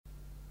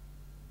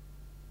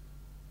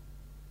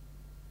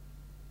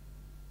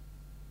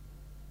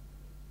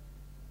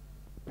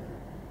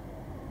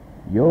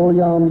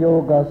Yoyam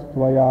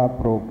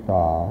yogastvaya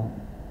prokta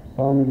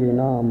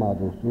samyena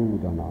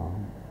madhusudana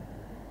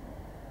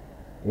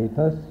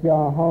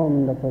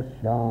etasyaham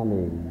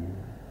napashyami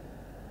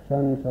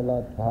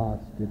chanchalatvat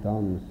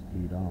stitam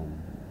sthiram.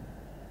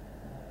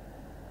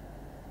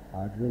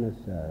 Arjuna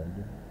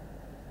said,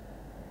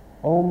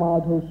 O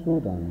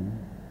Madhusudan,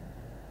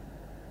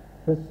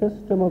 the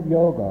system of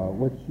yoga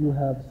which you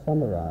have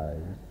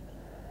summarized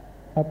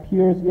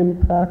appears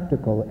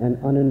impractical and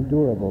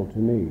unendurable to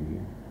me,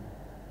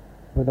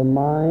 for the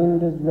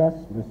mind is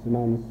restless and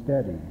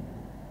unsteady.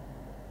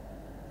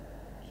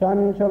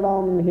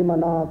 Chanchalam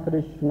himana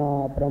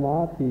Krishna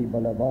pramati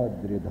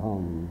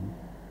balavadridham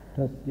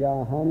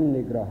tasyaham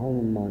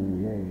nigraham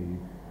manye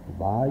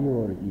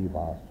vayor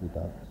eva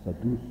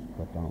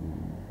saduskatam.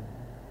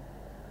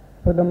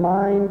 For the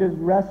mind is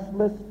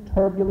restless,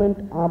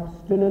 turbulent,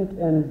 obstinate,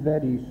 and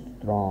very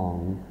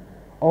strong.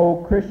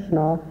 O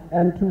Krishna,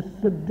 and to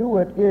subdue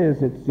it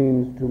is, it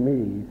seems to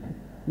me,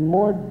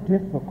 more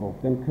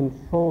difficult than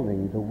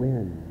controlling the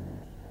wind.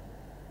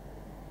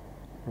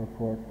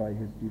 Purport by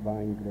His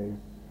Divine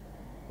Grace,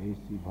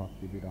 A.C.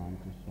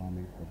 Bhaktivedanta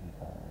Swami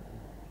Prabhupada.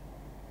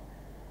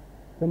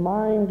 The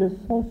mind is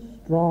so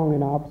strong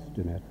and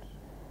obstinate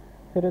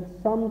that it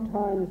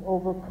sometimes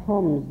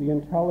overcomes the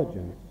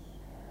intelligence,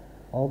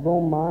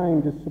 although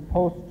mind is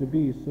supposed to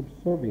be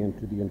subservient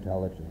to the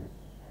intelligence.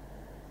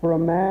 For a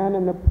man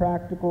in the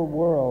practical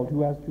world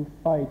who has to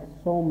fight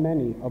so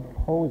many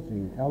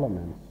opposing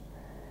elements,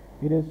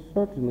 it is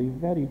certainly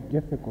very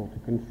difficult to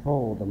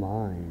control the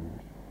mind.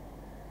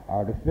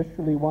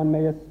 Artificially, one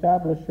may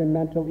establish a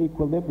mental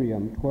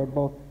equilibrium toward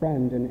both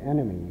friend and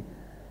enemy,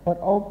 but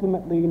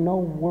ultimately no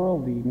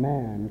worldly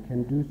man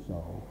can do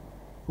so,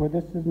 for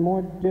this is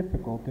more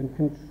difficult than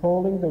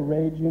controlling the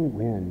raging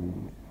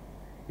wind.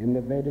 In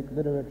the Vedic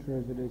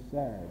literatures it is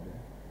said,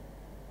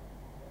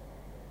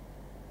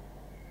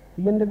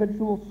 the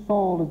individual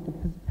soul is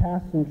the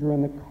passenger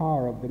in the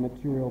car of the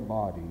material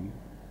body,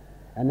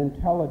 and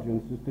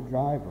intelligence is the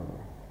driver.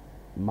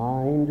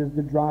 Mind is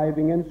the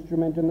driving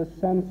instrument, and the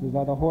senses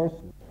are the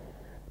horses.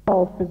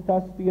 Self is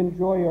thus the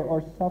enjoyer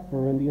or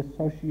sufferer in the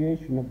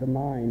association of the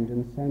mind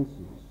and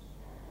senses.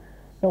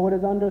 So it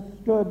is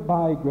understood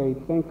by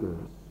great thinkers.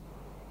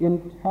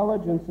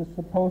 Intelligence is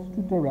supposed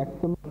to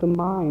direct them. The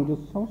mind is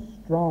so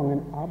strong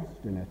and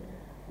obstinate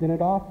that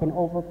it often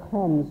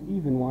overcomes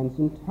even one's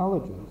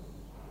intelligence.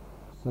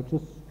 Such a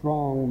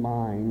strong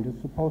mind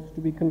is supposed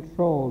to be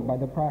controlled by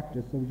the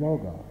practice of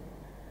yoga,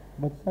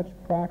 but such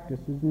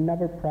practice is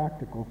never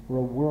practical for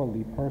a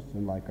worldly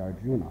person like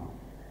Arjuna.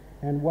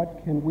 And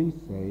what can we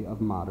say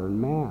of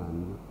modern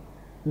man?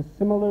 The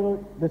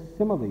simile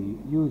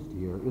used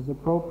here is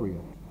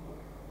appropriate.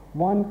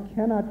 One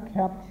cannot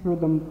capture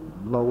the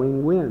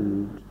blowing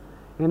wind,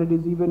 and it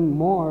is even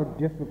more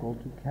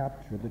difficult to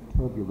capture the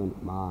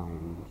turbulent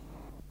mind.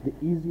 The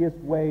easiest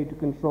way to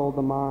control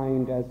the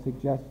mind, as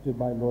suggested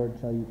by Lord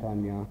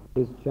Chaitanya,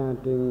 is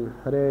chanting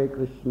Hare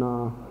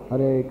Krishna,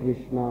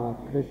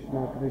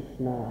 Krishna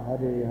Krishna,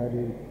 Hare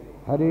Hare,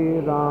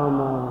 Hare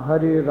Rama,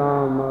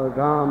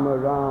 Rama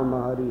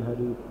Rama, Hare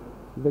Hare,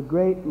 the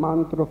great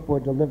mantra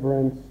for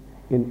deliverance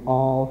in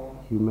all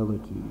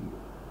humility.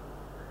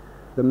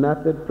 The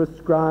method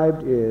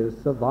prescribed is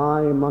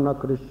Savai Mana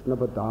Krishna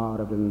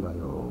Vadara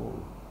Vindayo.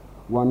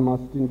 One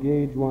must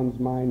engage one's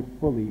mind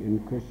fully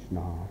in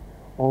Krishna.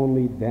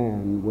 Only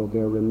then will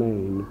there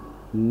remain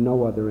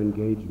no other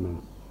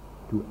engagements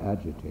to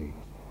agitate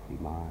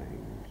the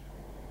mind.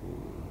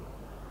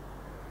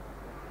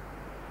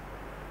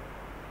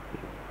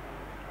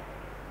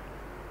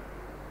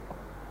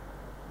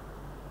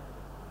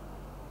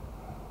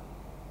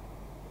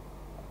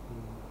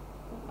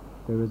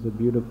 There is a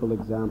beautiful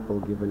example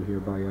given here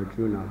by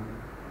Arjuna,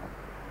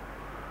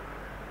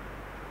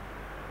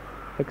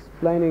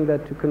 explaining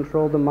that to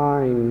control the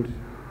mind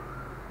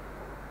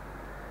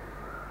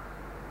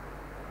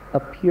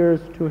appears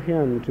to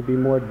him to be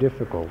more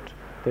difficult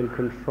than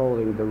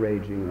controlling the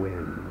raging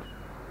wind.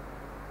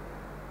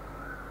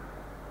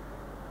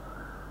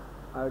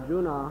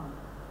 Arjuna,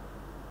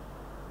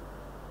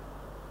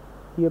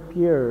 he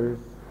appears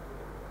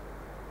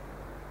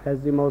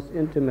as the most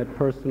intimate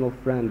personal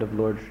friend of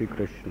Lord Sri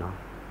Krishna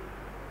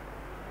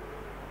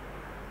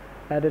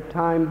at a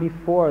time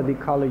before the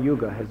Kali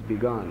Yuga has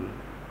begun.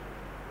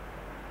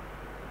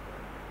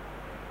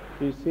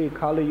 You see,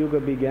 Kali Yuga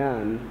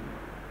began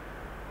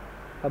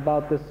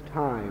about this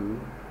time,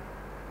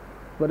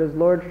 but as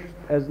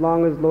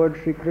long as Lord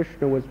Sri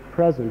Krishna was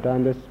present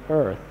on this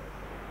earth,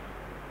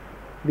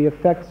 the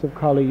effects of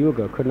Kali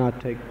Yuga could not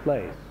take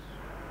place.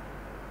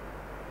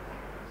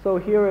 So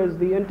here is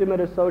the intimate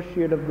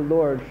associate of the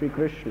Lord Sri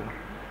Krishna,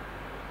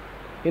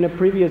 in a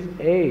previous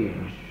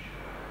age,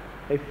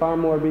 a far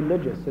more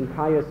religious and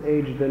pious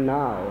age than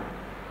now,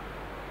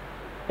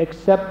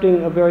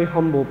 accepting a very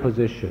humble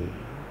position.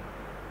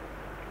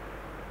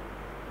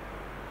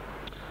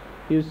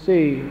 You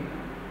see,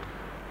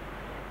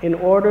 in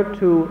order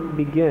to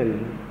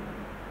begin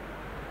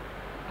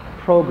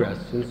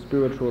progress in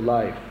spiritual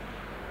life,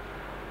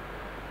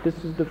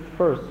 this is the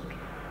first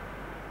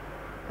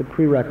the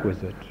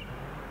prerequisite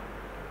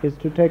is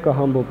to take a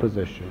humble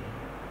position.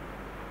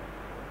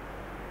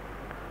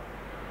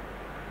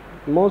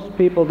 Most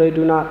people, they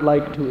do not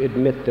like to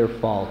admit their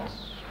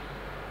faults.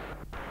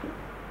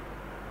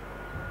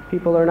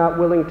 People are not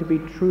willing to be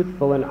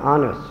truthful and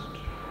honest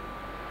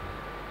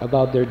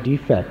about their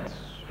defects.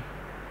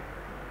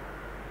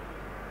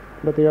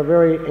 But they are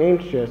very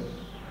anxious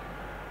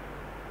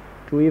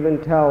to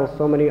even tell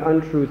so many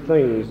untrue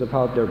things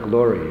about their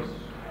glories.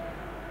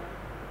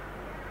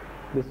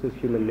 This is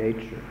human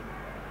nature.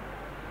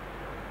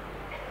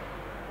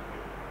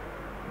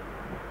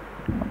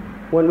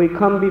 When we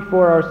come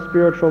before our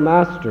spiritual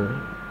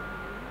master,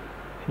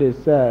 it is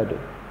said,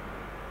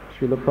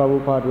 Srila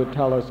Prabhupada would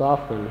tell us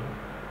often,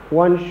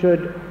 one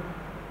should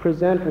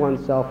present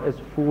oneself as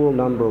fool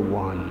number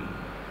one.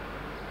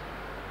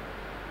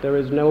 There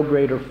is no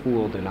greater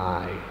fool than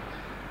I.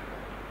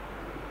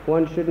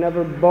 One should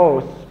never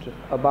boast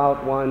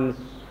about one's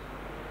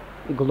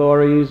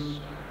glories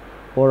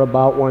or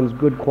about one's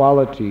good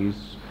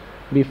qualities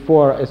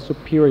before a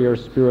superior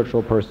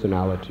spiritual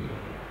personality.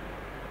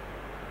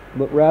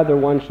 But rather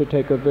one should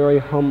take a very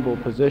humble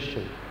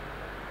position,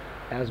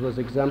 as was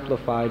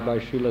exemplified by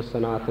Srila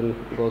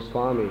Sanatana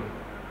Goswami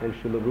and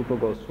Srila Rupa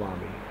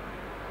Goswami,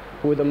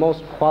 who were the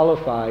most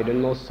qualified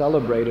and most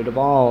celebrated of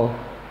all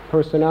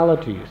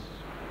personalities.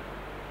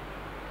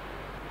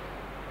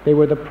 They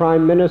were the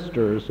prime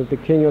ministers of the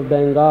King of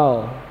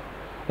Bengal,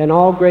 and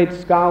all great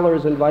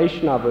scholars and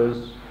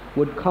Vaishnavas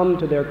would come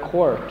to their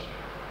court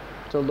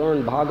to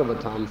learn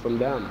Bhagavatam from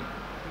them.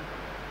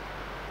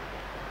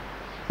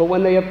 But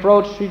when they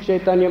approached Sri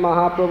Chaitanya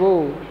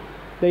Mahaprabhu,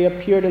 they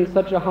appeared in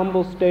such a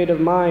humble state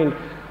of mind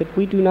that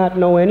we do not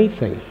know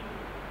anything.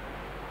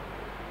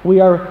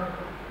 We are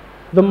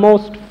the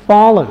most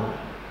fallen.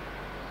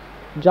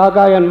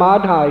 Jagai and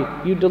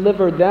Madhai, you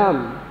delivered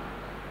them.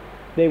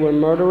 They were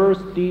murderers,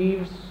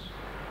 thieves,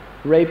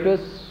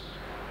 rapists,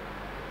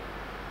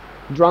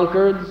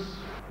 drunkards,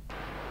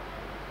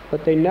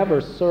 but they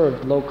never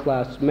served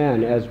low-class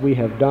men as we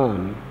have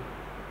done.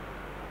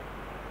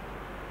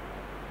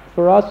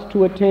 For us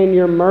to attain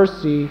your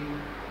mercy,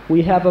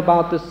 we have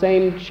about the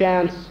same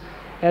chance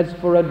as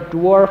for a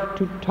dwarf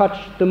to touch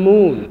the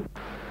moon.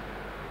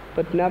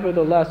 But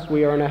nevertheless,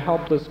 we are in a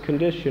helpless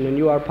condition, and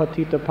you are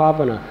Patita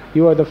Pavana.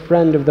 You are the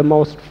friend of the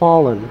most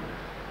fallen.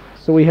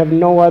 So we have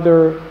no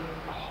other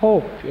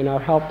hope in our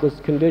helpless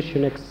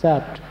condition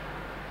except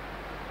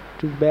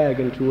to beg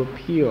and to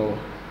appeal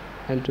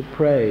and to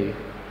pray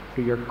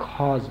for your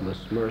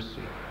causeless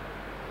mercy.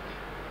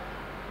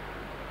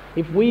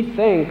 If we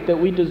think that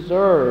we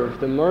deserve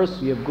the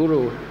mercy of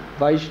Guru,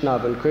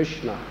 Vaishnava and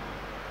Krishna,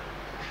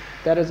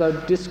 that is our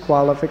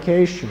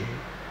disqualification.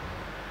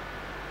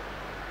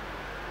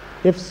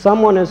 If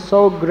someone is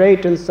so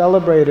great and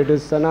celebrated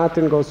as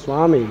Sanatana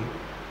Goswami,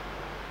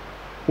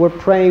 we're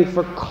praying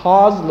for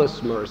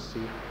causeless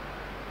mercy,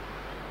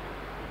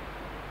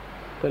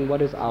 then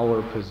what is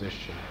our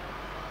position?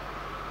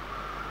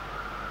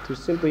 To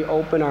simply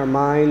open our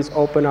minds,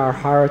 open our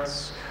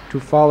hearts, to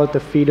fall at the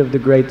feet of the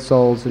great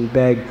souls and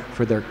beg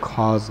for their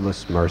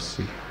causeless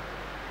mercy.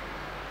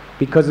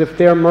 Because if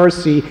their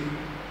mercy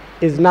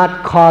is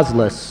not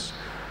causeless,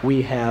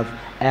 we have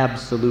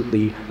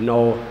absolutely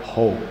no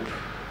hope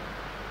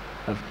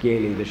of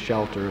gaining the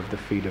shelter of the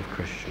feet of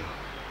Krishna.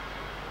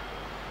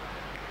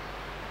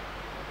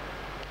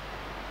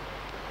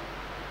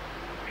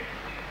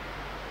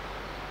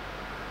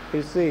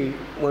 You see,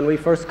 when we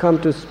first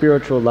come to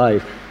spiritual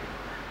life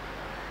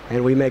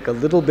and we make a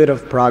little bit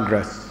of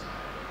progress,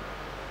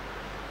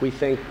 we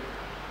think,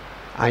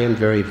 I am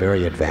very,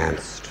 very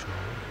advanced.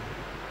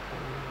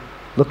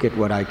 Look at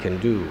what I can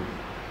do.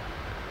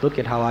 Look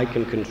at how I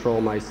can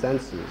control my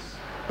senses.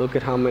 Look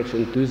at how much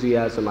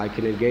enthusiasm I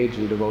can engage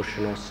in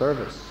devotional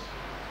service.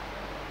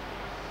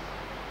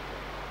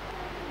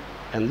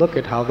 And look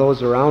at how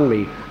those around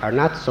me are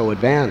not so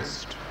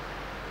advanced.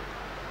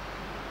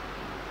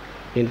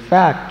 In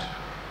fact,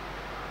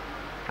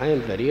 I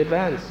am very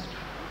advanced.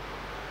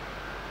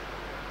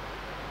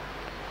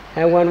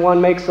 And when one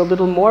makes a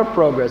little more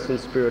progress in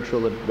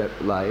spiritual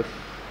life,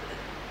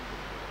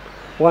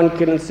 one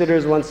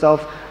considers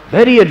oneself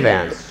very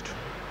advanced.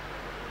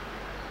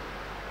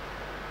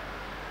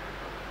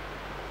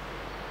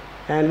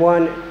 And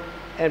one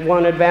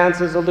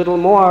advances a little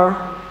more,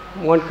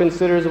 one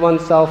considers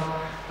oneself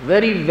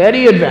very,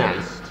 very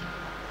advanced.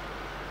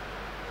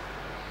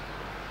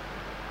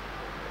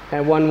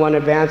 And when one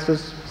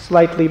advances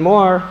slightly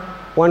more,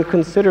 one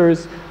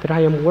considers that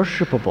I am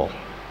worshipable.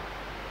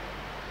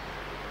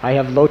 I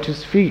have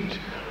lotus feet.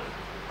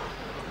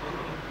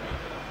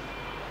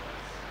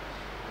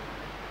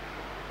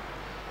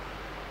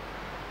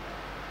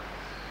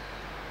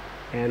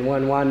 And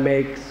when one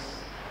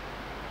makes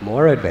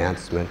more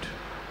advancement,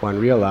 one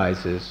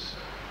realizes,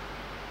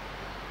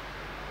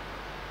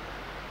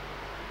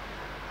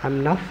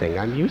 I'm nothing,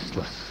 I'm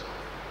useless.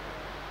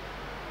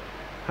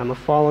 I'm a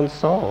fallen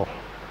soul.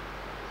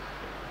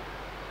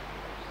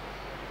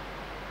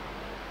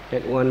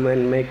 And when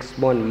one makes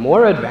one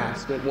more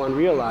advancement, one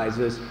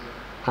realizes,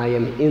 I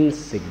am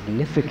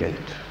insignificant.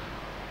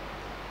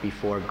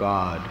 before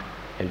God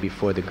and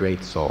before the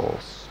great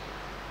souls.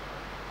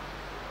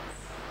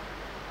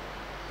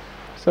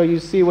 So you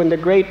see, when the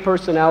great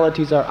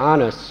personalities are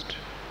honest,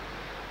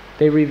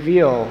 they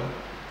reveal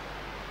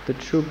the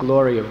true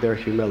glory of their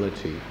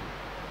humility.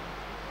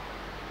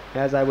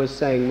 As I was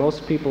saying,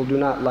 most people do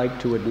not like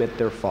to admit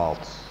their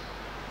faults.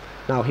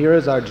 Now here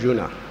is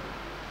Arjuna.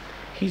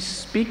 He's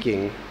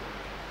speaking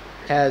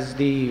as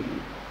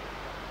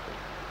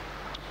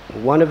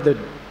one of the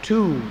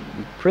two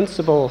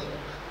principal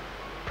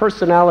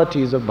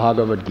personalities of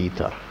Bhagavad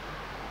Gita.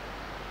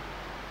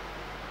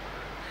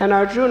 And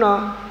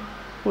Arjuna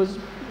was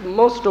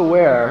most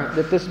aware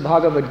that this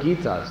Bhagavad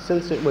Gita,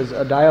 since it was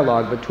a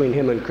dialogue between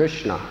him and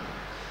Krishna,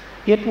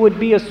 it would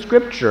be a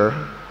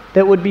scripture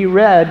that would be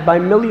read by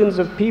millions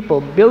of people,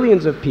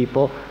 billions of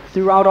people,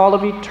 throughout all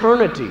of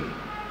eternity.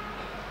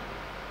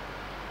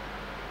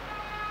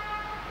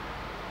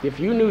 If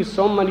you knew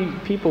so many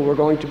people were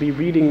going to be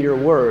reading your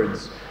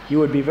words, you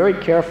would be very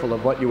careful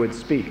of what you would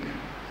speak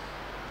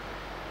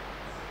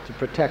to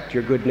protect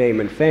your good name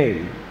and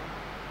fame.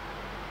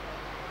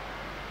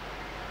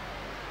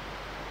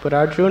 But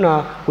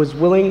Arjuna was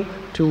willing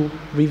to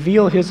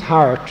reveal his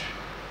heart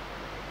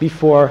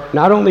before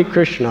not only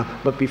Krishna,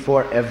 but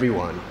before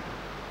everyone.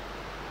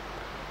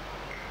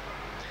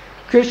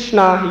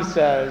 Krishna, he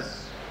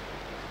says,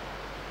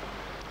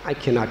 I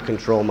cannot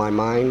control my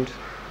mind.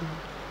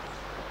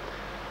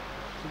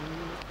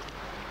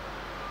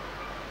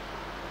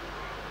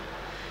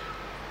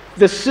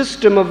 The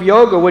system of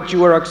yoga which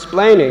you are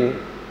explaining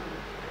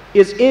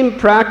is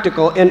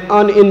impractical and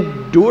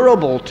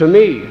unendurable to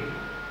me.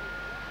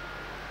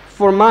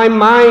 For my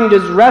mind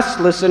is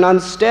restless and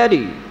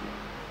unsteady.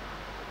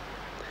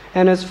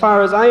 And as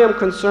far as I am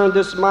concerned,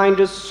 this mind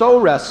is so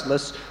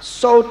restless,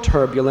 so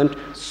turbulent,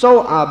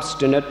 so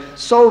obstinate,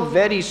 so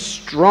very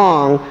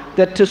strong,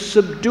 that to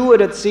subdue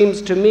it, it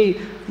seems to me,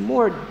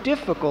 more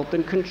difficult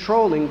than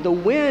controlling the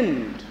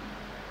wind.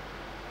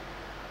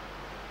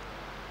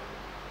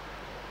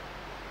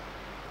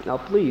 Now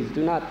please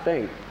do not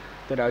think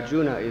that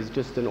Arjuna is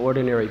just an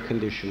ordinary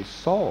conditioned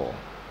soul.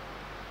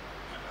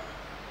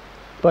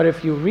 But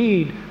if you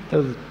read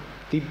the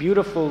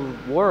beautiful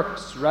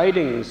works,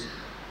 writings,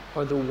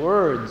 or the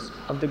words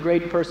of the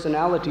great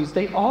personalities,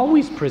 they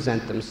always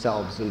present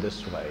themselves in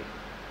this way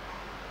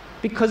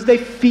because they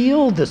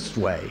feel this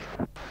way.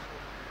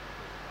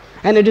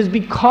 And it is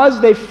because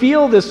they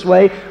feel this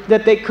way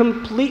that they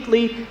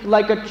completely,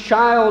 like a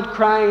child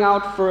crying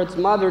out for its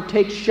mother,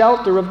 take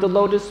shelter of the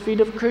lotus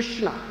feet of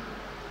Krishna.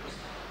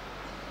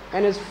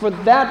 And it's for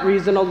that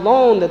reason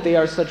alone that they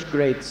are such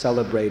great,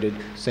 celebrated,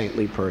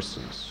 saintly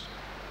persons.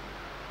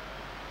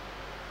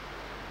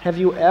 Have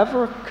you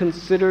ever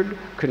considered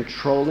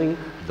controlling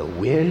the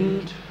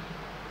wind?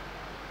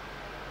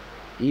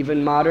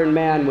 Even modern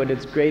man, with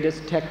its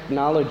greatest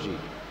technology,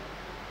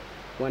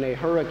 when a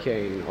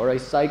hurricane or a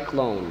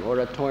cyclone or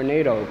a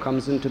tornado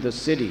comes into the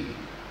city,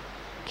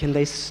 can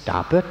they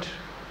stop it?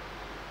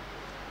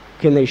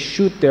 Can they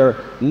shoot their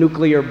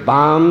nuclear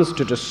bombs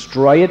to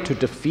destroy it, to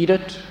defeat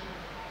it?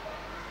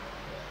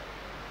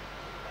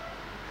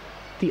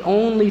 The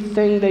only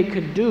thing they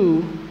could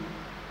do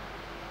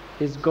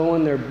is go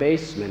in their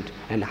basement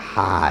and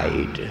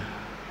hide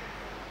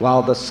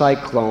while the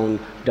cyclone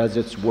does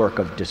its work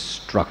of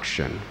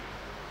destruction.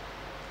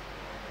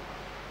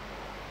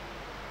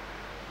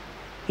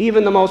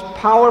 Even the most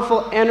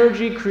powerful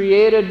energy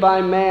created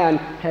by man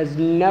has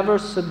never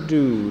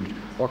subdued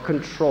or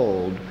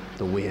controlled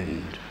the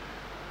wind.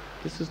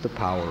 This is the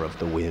power of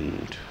the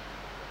wind.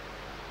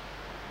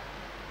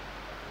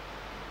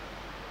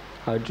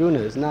 Arjuna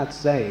is not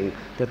saying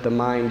that the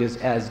mind is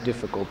as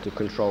difficult to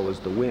control as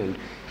the wind.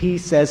 He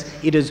says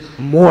it is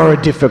more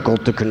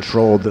difficult to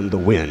control than the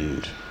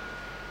wind.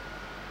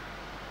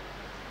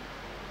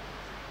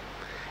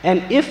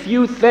 And if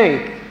you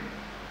think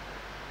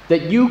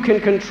that you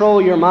can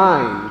control your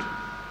mind,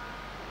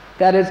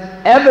 that is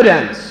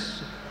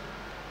evidence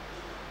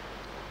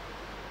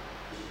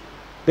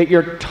that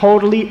you're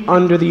totally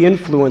under the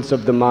influence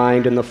of the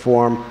mind in the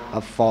form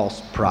of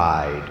false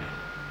pride.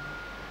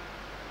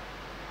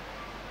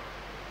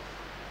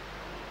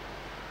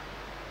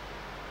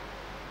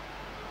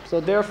 So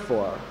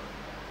therefore,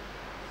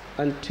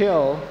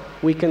 until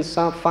we can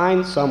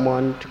find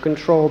someone to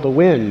control the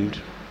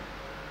wind,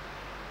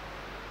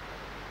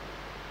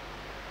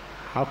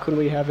 how can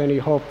we have any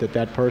hope that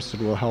that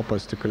person will help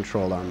us to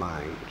control our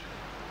mind?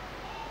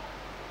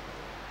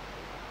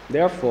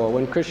 Therefore,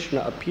 when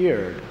Krishna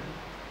appeared,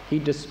 he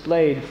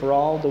displayed for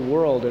all the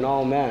world and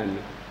all men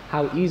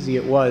how easy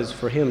it was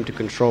for him to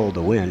control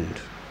the wind.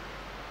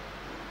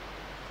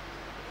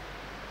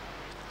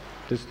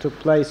 This took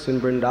place in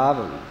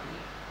Vrindavan.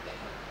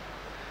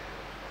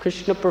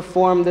 Krishna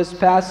performed this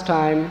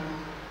pastime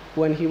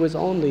when he was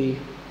only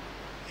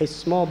a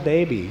small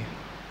baby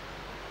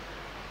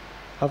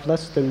of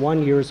less than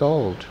 1 year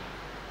old.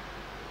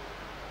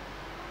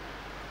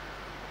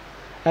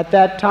 At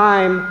that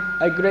time,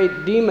 a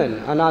great demon,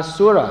 an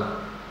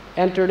asura,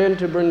 entered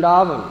into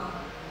Vrindavan.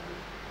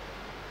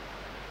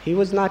 He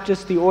was not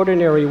just the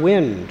ordinary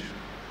wind.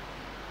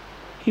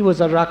 He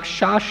was a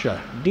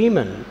Rakshasa,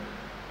 demon,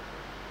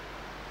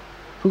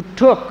 who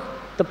took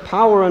the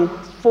power and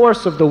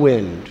force of the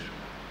wind.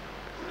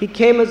 He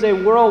came as a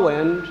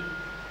whirlwind,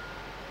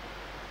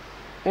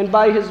 and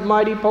by his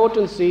mighty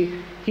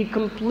potency, he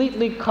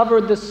completely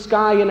covered the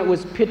sky and it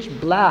was pitch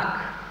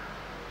black.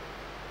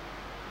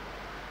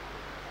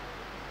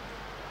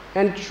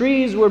 And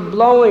trees were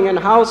blowing and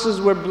houses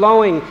were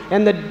blowing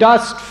and the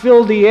dust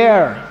filled the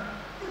air.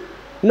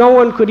 No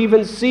one could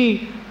even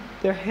see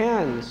their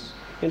hands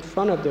in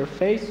front of their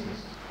faces.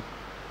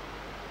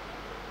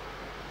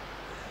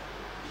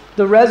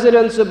 The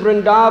residents of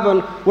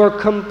Vrindavan were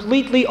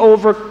completely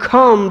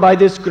overcome by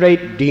this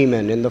great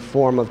demon in the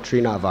form of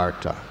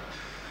Trinavarta.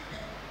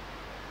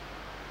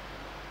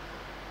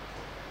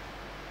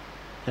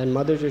 And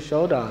Mother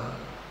Yashoda,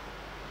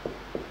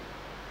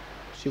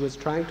 she was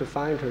trying to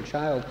find her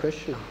child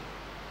Krishna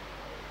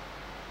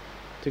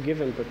to give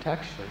him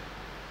protection,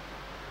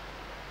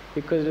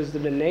 because it is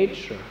the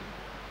nature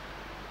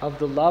of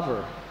the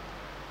lover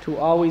to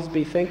always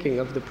be thinking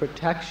of the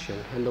protection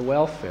and the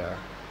welfare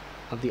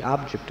of the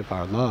object of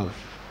our love.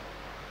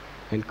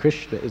 And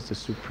Krishna is the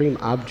supreme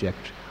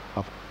object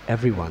of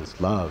everyone's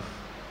love.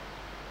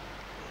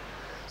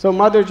 So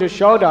Mother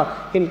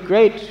Yashoda, in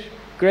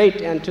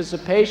great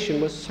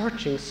anticipation, was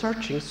searching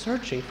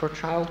for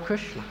child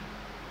Krishna.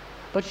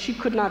 But she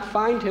could not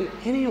find him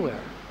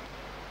anywhere.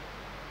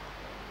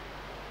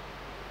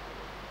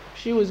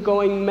 She was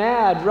going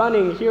mad,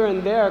 running here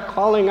and there,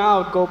 calling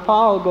out,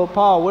 "Gopal,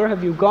 Gopal, where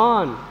have you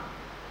gone?"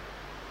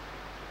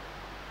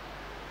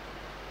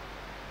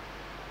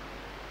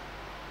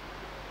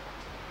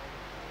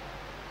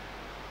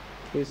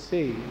 You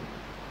see,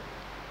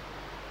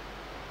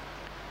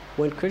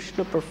 when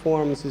Krishna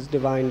performs his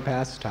divine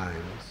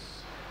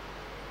pastimes,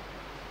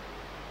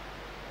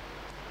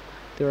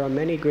 there are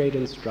many great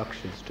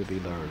instructions to be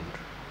learned.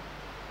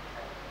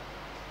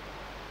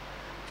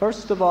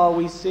 First of all,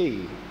 we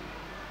see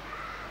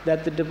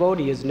that the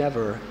devotee is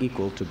never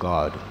equal to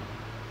God.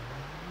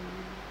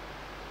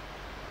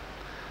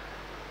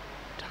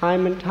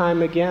 Time and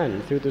time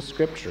again through the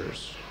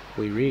scriptures,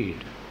 we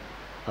read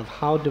of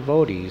how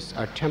devotees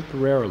are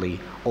temporarily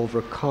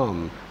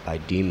overcome by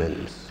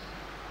demons,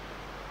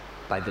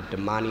 by the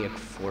demoniac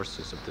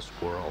forces of this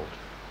world.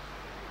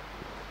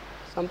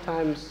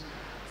 Sometimes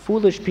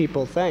foolish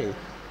people think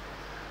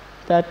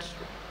that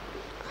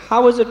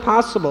how is it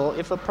possible,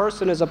 if a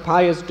person is a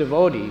pious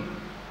devotee,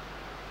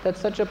 that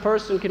such a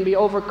person can be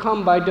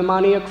overcome by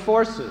demoniac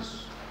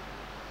forces?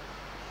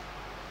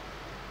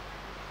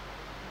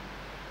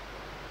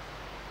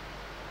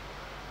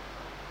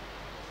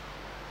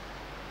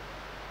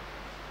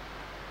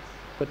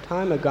 But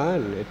time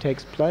again, it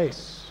takes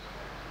place.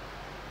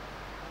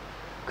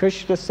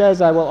 Krishna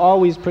says, "I will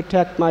always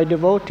protect my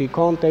devotee.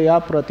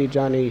 Kaunteya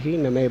pratijanihi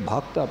name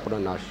bhakta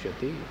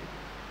pranashyati."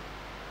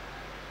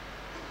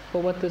 But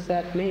what does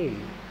that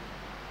mean?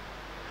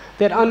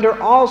 That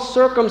under all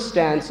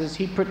circumstances,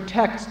 he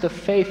protects the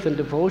faith and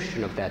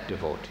devotion of that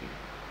devotee.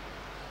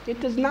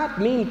 It does not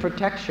mean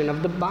protection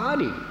of the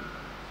body.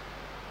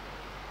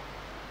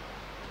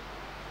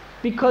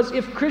 Because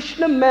if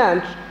Krishna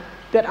meant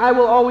that I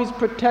will always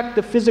protect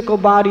the physical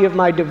body of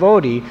my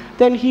devotee,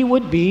 then he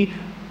would be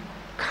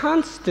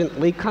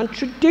constantly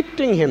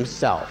contradicting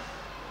himself.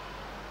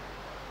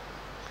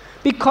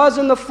 Because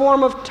in the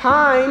form of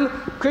time,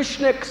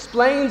 Krishna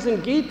explains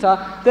in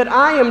Gita that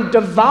I am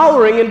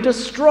devouring and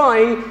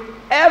destroying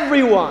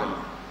everyone.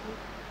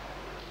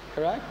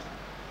 Correct?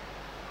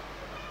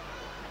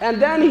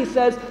 And then he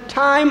says,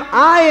 time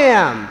I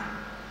am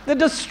the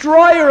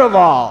destroyer of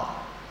all.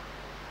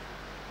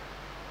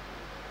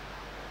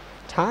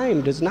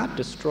 Time does not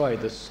destroy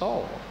the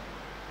soul.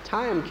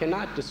 Time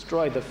cannot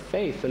destroy the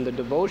faith and the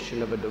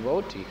devotion of a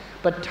devotee,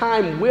 but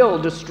time will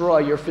destroy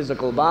your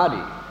physical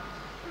body.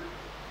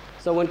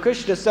 So when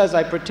Krishna says,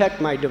 I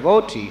protect my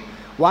devotee,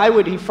 why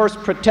would he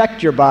first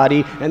protect your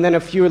body and then a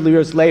few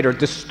years later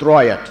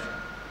destroy it?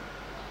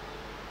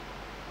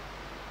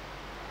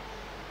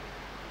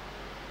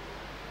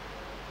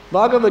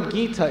 Bhagavad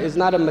Gita is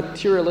not a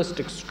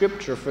materialistic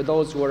scripture for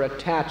those who are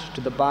attached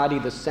to the body,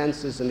 the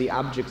senses, and the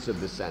objects of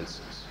the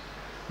senses.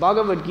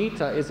 Bhagavad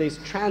Gita is a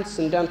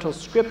transcendental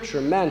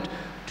scripture meant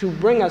to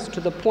bring us to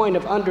the point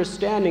of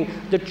understanding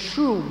the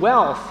true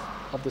wealth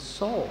of the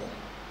soul.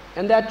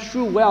 And that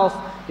true wealth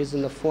is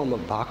in the form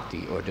of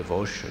bhakti or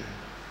devotion.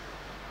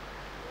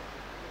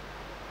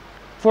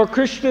 For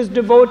Krishna's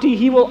devotee,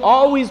 he will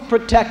always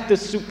protect the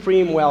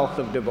supreme wealth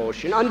of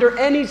devotion under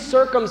any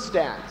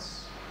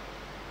circumstance.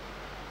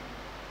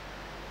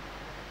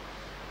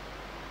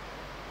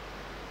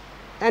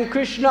 And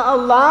Krishna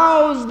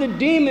allows the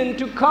demon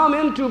to come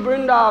into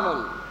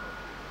Vrindavan,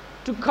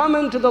 to come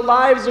into the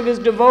lives of his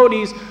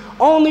devotees,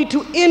 only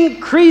to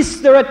increase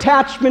their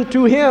attachment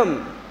to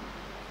him.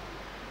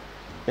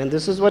 And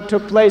this is what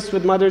took place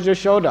with Mother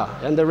Yashoda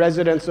and the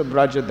residents of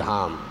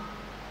Brajadham.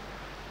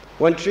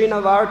 When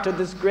Trinavarta,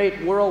 this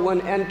great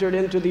whirlwind, entered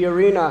into the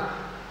arena,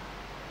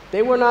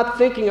 they were not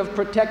thinking of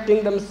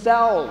protecting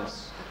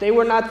themselves. They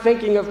were not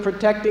thinking of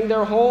protecting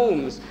their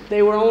homes.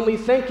 They were only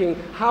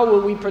thinking, how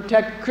will we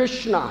protect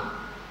Krishna?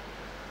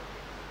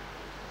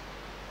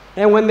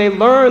 And when they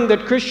learned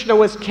that Krishna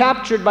was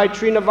captured by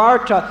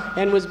Trinavarta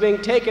and was being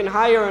taken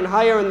higher and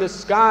higher in the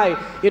sky,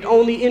 it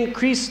only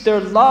increased their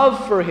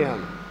love for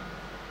him.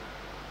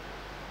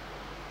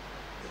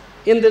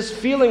 In this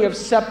feeling of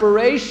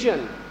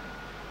separation,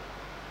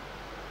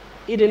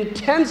 it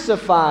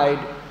intensified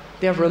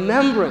their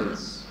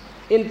remembrance,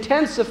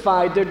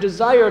 intensified their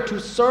desire to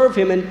serve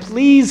him and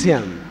please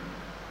him.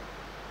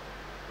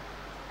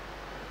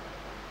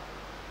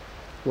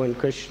 When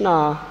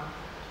Krishna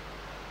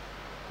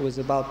was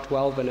about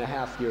 12 and a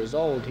half years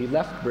old, he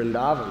left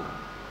Vrindavan.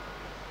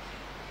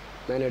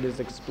 And it is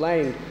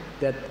explained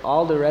that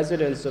all the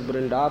residents of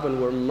Vrindavan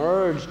were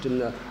merged in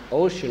the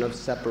ocean of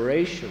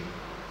separation.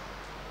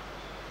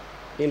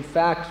 In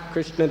fact,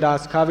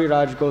 Krishnadas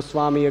Kaviraj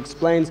Goswami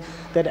explains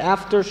that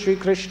after Sri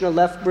Krishna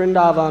left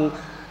Vrindavan,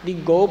 the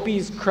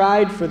gopis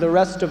cried for the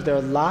rest of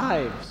their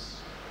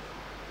lives.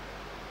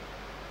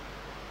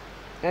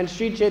 And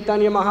Sri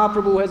Chaitanya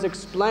Mahaprabhu has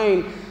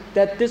explained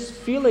that this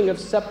feeling of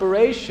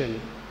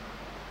separation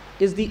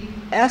is the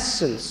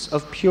essence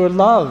of pure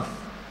love.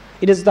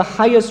 It is the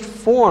highest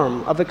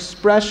form of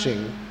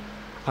expressing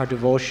our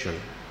devotion.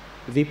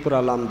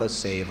 Vipralamba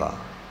Seva.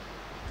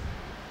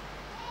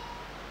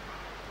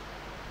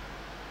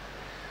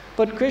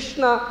 But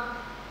Krishna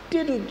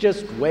didn't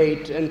just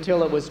wait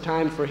until it was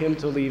time for him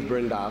to leave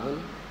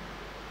Vrindavan.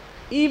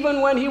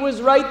 Even when he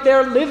was right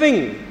there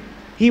living,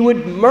 he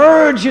would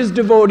merge his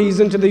devotees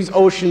into these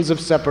oceans of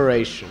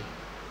separation.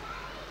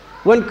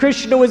 When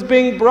Krishna was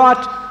being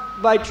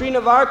brought by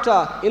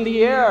Trinavarta in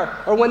the air,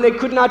 or when they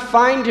could not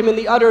find him in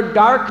the utter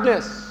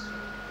darkness,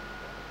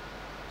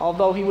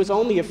 although he was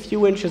only a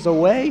few inches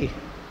away,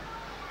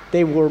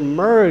 they were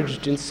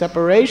merged in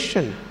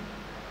separation.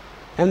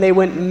 And they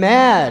went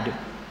mad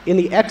in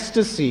the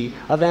ecstasy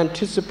of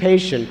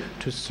anticipation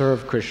to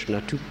serve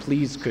Krishna, to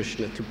please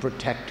Krishna, to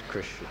protect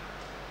Krishna.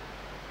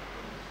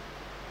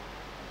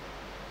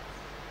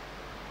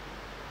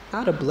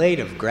 Not a blade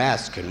of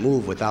grass can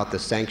move without the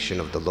sanction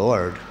of the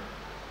Lord.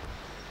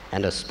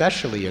 And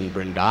especially in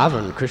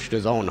Vrindavan,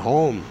 Krishna's own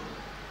home.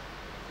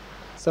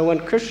 So when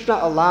Krishna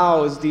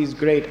allows these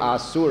great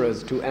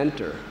asuras to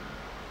enter,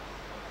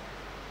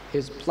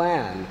 his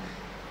plan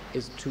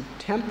is to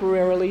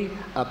temporarily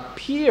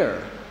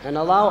appear and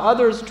allow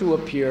others to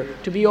appear,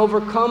 to be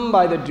overcome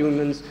by the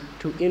demons,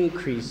 to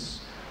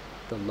increase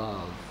the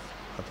love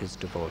of his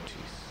devotees.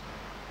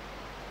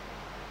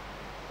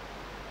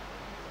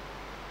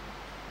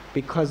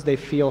 Because they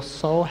feel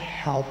so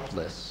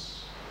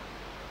helpless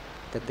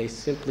that they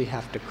simply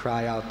have to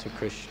cry out to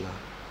Krishna,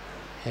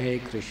 Hey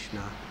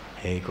Krishna,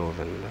 Hey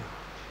Govinda.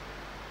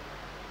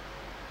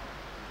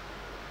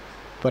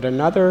 But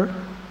another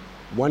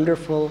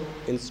wonderful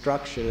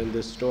instruction in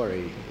this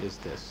story is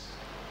this.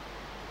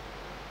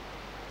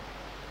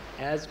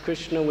 As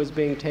Krishna was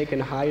being taken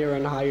higher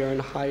and higher and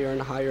higher and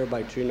higher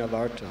by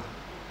Trinavarta,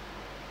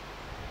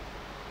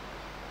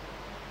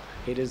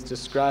 it is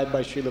described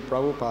by Srila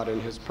Prabhupada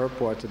in his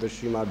purport to the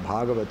Srimad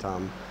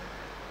Bhagavatam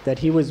that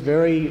he was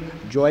very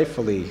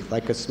joyfully,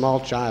 like a small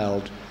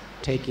child,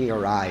 taking a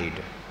ride.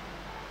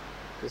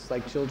 Just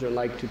like children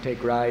like to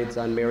take rides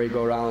on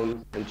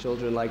merry-go-rounds, and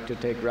children like to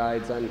take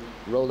rides on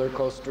roller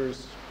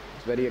coasters.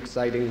 It's very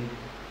exciting.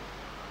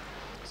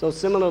 So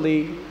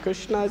similarly,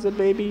 Krishna as a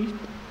baby,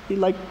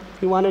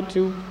 he wanted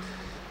to.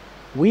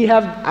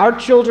 Our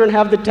children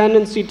have the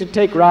tendency to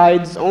take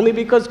rides only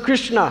because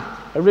Krishna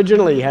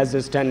originally has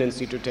this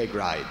tendency to take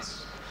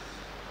rides.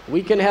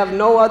 We can have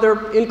no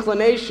other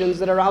inclinations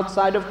that are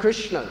outside of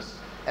Krishna's.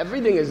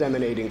 Everything is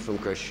emanating from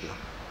Krishna.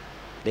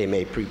 They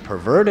may be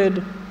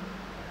perverted,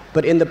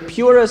 but in the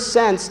purest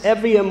sense,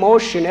 every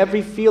emotion,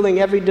 every feeling,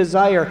 every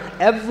desire,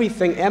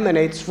 everything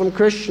emanates from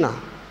Krishna.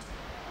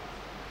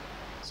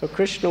 So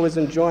Krishna was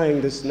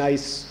enjoying this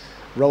nice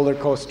roller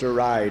coaster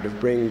ride of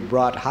being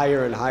brought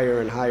higher and higher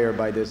and higher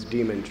by this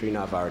demon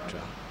Trinavarta.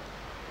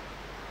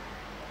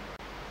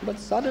 But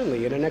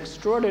suddenly, in an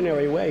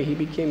extraordinary way, he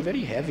became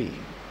very heavy.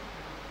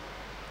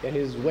 And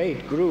his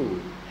weight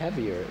grew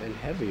heavier and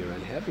heavier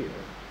and heavier.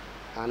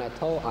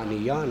 Anato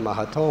aniyan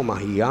mahato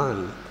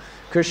mahiyan.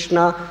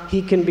 Krishna,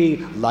 he can be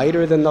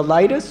lighter than the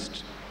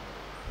lightest,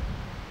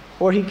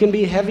 or he can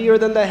be heavier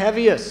than the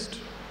heaviest,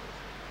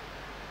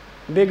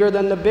 bigger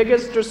than the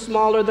biggest or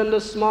smaller than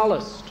the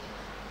smallest.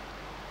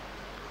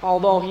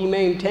 Although he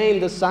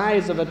maintained the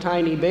size of a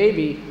tiny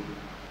baby,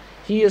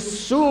 he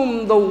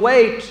assumed the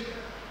weight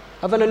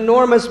of an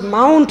enormous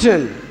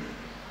mountain.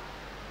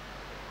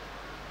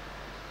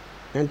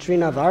 And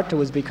Trinavarta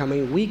was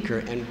becoming weaker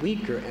and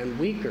weaker and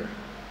weaker.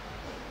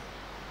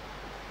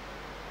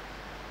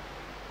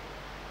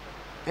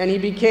 And he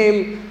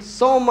became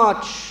so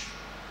much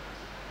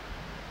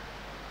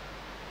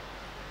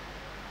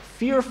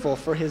fearful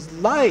for his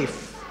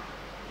life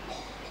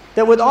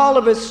that with all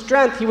of his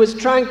strength he was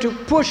trying to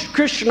push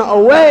Krishna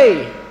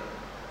away.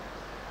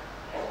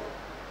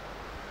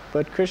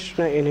 But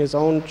Krishna, in his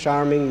own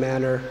charming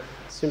manner,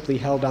 simply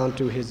held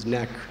onto his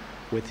neck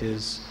with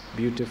his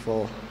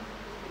beautiful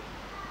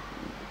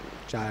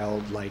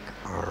childlike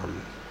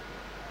arm.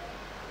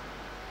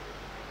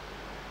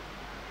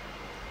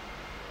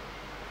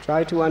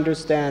 Try to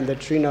understand that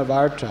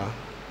Trinavarta,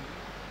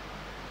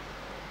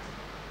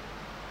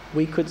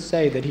 we could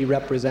say that he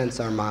represents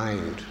our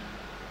mind.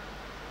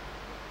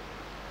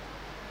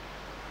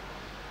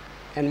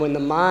 And when the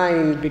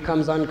mind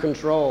becomes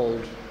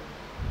uncontrolled,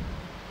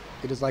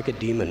 it is like a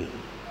demon.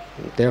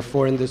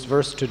 Therefore, in this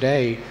verse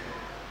today,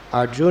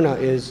 Arjuna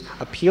is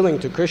appealing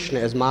to Krishna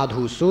as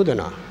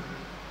Madhusudana,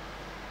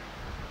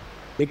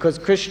 because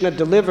Krishna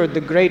delivered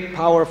the great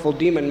powerful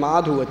demon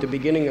Madhu at the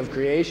beginning of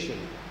creation.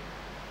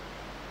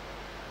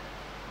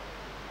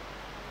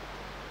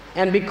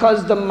 And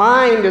because the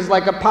mind is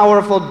like a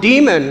powerful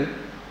demon,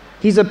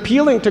 he's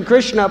appealing to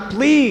Krishna,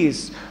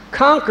 please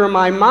conquer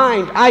my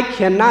mind. I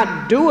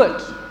cannot do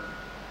it.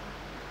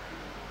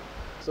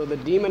 So the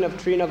demon of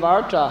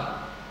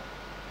Trinavarta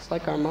is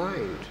like our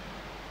mind.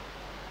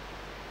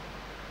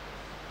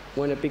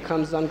 When it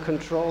becomes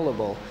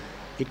uncontrollable,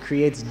 it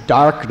creates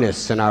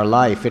darkness in our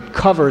life. It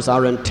covers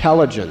our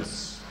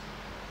intelligence.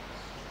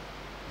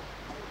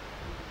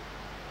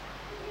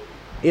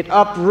 It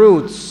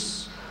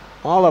uproots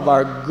all of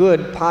our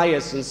good,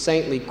 pious, and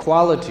saintly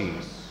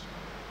qualities.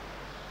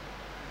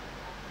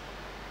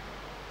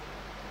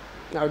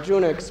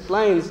 Arjuna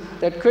explains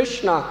that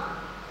Krishna,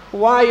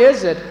 why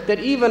is it that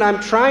even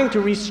I'm trying to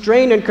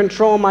restrain and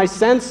control my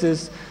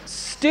senses,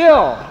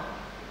 still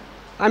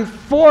I'm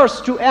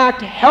forced to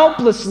act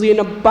helplessly in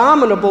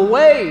abominable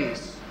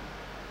ways?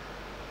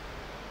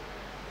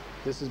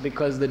 This is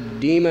because the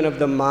demon of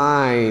the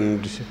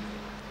mind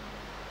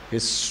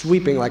is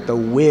sweeping like the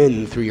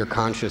wind through your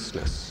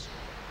consciousness.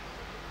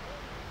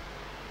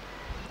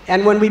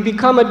 And when we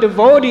become a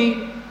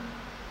devotee,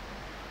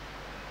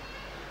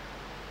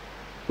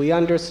 we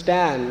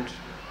understand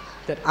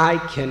that I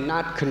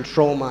cannot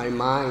control my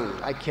mind.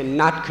 I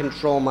cannot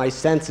control my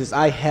senses.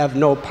 I have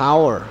no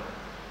power.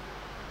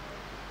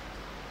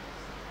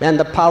 And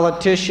the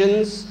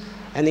politicians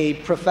and the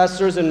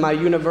professors in my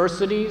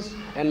universities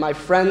and my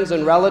friends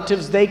and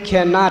relatives, they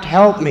cannot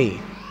help me.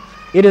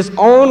 It is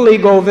only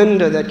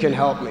Govinda that can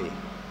help me.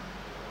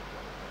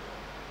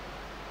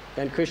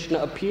 And Krishna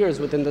appears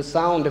within the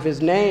sound of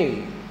his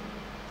name.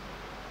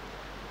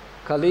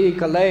 Kali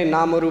Kale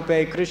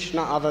Namarupe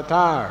Krishna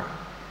Avatar.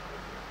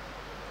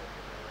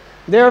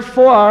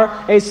 Therefore,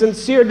 a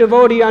sincere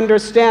devotee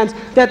understands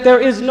that there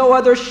is no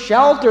other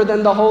shelter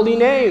than the holy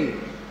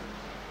name.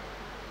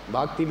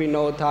 Bhakti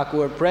Vinod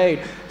Thakur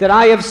prayed that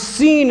I have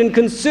seen and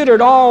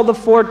considered all the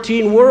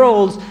 14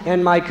 worlds,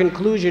 and my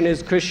conclusion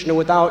is, Krishna,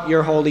 without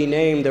your holy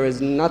name, there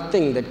is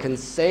nothing that can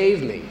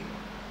save me.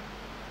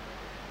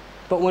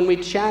 But when we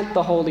chant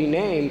the holy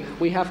name,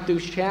 we have to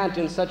chant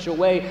in such a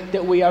way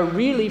that we are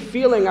really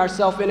feeling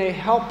ourselves in a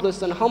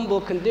helpless and humble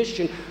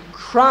condition,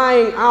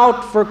 crying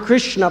out for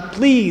Krishna,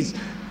 please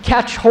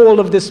catch hold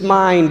of this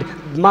mind,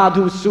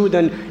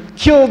 Madhusudan,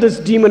 kill this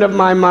demon of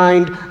my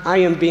mind. I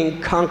am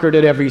being conquered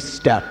at every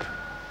step.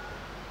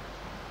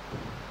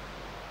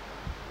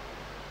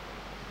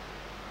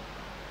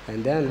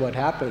 And then what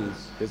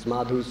happens is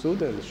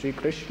Madhusudan, Sri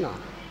Krishna,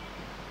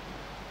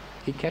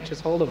 he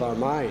catches hold of our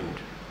mind,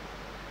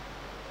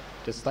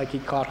 just like he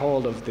caught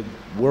hold of the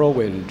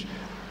whirlwind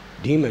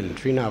demon,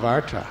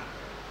 Trinavarta.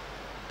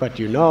 But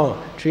you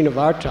know,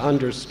 Trinavarta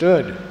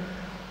understood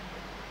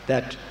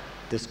that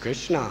this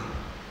Krishna,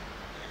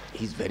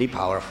 he's very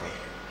powerful.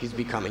 He's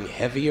becoming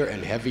heavier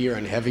and heavier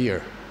and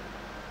heavier.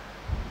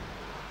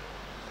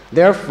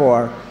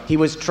 Therefore, he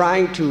was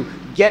trying to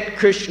get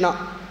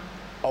Krishna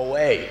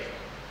away.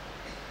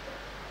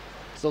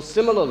 So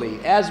similarly,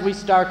 as we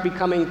start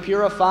becoming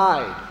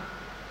purified,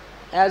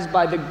 as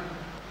by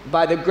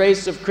the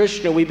grace of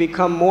Krishna we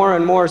become more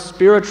and more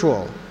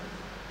spiritual,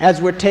 as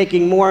we're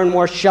taking more and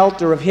more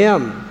shelter of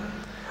him,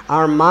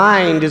 our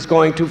mind is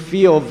going to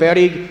feel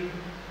very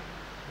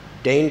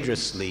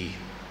dangerously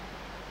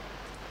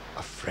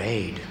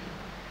afraid.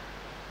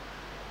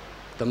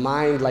 The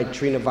mind, like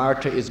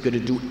Trinavarta, is going to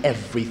do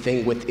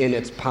everything within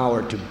its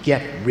power to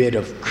get rid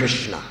of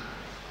Krishna,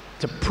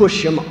 to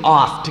push him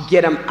off, to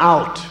get him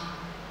out.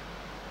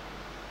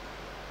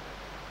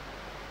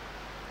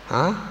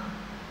 Huh?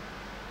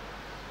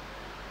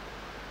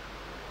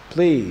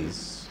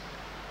 Please,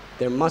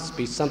 there must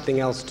be something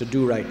else to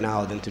do right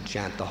now than to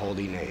chant the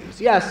holy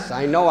names. Yes,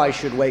 I know I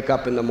should wake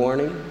up in the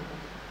morning,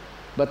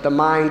 but the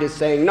mind is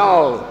saying,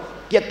 no,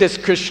 get this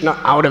Krishna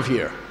out of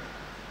here.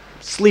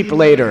 Sleep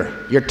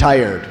later, you're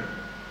tired.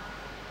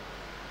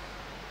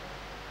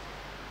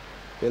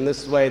 In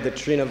this way, the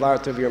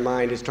Trinavarta of your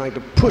mind is trying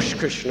to push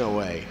Krishna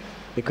away,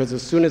 because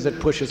as soon as it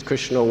pushes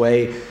Krishna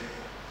away,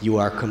 you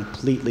are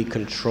completely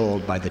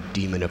controlled by the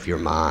demon of your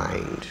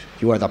mind.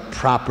 You are the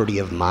property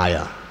of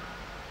Maya.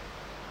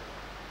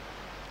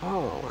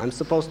 Oh, I'm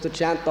supposed to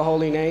chant the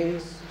holy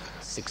names?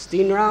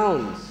 16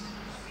 rounds.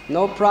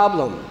 No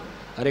problem.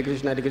 Hare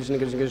Krishna, Krishna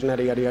Krishna,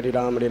 Hare Hare,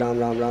 Ram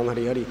Ram,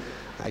 Hare Hare.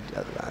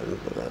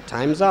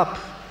 Time's up.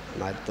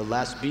 The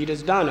last beat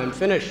is done. I'm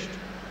finished.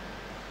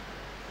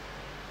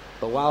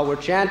 But while we're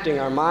chanting,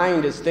 our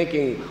mind is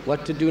thinking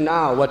what to do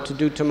now, what to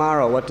do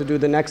tomorrow, what to do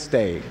the next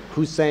day,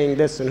 who's saying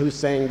this and who's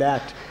saying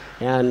that,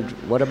 and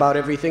what about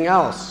everything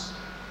else?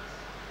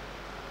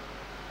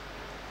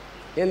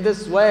 In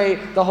this way,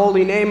 the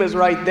holy name is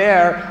right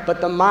there,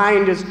 but the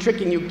mind is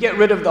tricking you. Get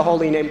rid of the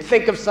holy name.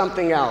 Think of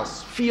something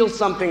else. Feel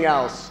something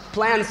else.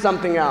 Plan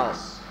something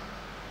else.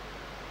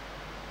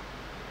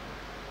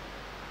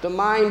 The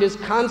mind is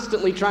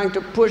constantly trying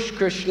to push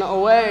Krishna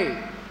away.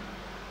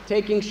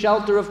 Taking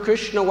shelter of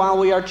Krishna while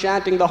we are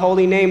chanting the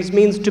holy names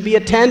means to be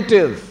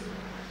attentive,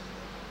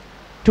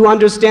 to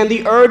understand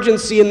the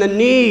urgency and the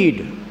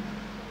need.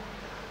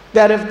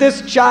 That if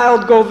this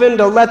child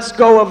Govinda lets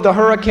go of the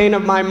hurricane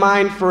of my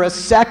mind for a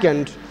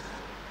second,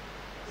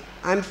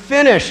 I'm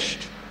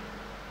finished.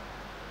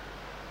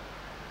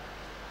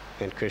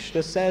 And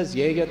Krishna says,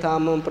 Ye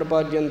yatamam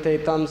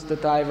prapadyante tam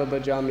stataiva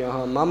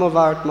bhajamyaha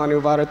mamavart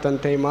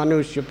manuvaratante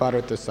manushya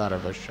parata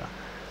saravasha.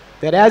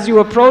 That as you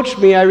approach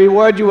me, I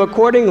reward you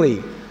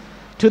accordingly.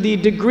 To the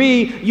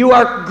degree you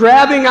are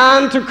grabbing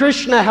on to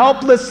Krishna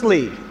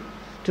helplessly,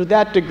 to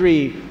that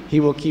degree he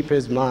will keep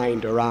his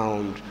mind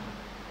around.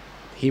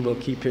 He will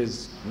keep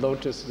his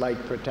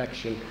lotus-like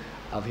protection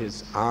of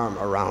his arm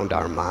around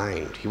our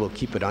mind. He will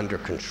keep it under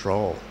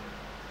control.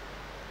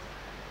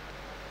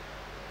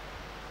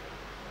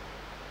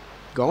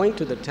 Going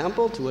to the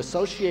temple to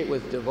associate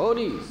with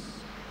devotees.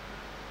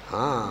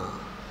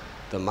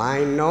 The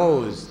mind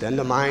knows, then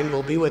the mind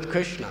will be with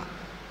Krishna.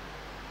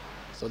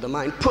 So the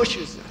mind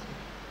pushes it.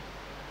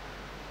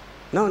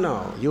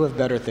 No, you have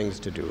better things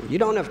to do. You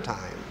don't have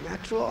time.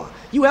 Natural.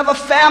 You have a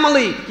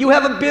family. You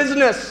have a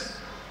business.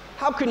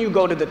 How can you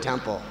go to the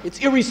temple? It's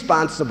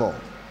irresponsible.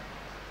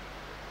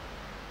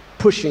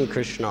 Pushing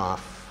Krishna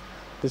off.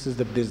 This is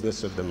the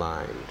business of the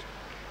mind.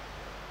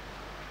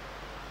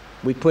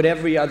 We put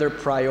every other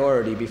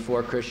priority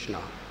before Krishna.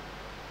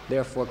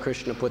 Therefore,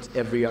 Krishna puts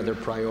every other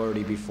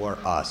priority before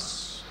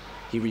us.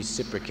 He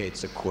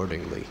reciprocates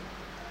accordingly.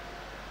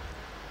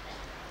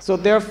 So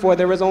therefore,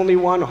 there is only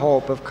one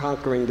hope of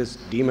conquering this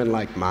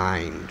demon-like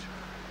mind,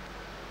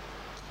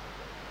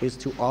 is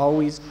to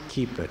always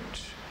keep it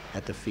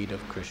at the feet of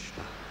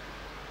Krishna.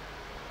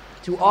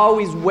 To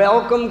always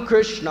welcome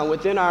Krishna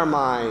within our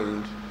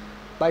mind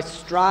by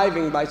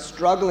striving, by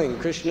struggling.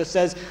 Krishna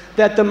says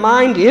that the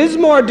mind is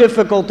more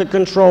difficult to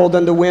control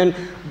than the wind,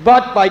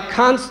 but by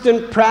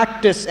constant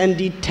practice and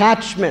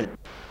detachment,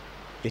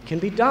 it can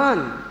be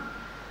done.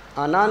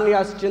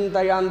 Ananyas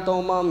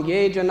chintayanto mam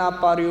ye jana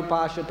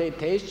paryupashate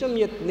tesham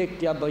yat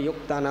nitya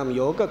bhayuktanam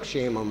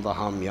yogakshemam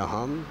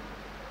vahamyaham.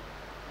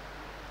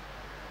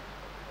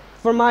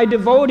 For my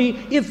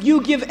devotee, if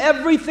you give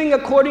everything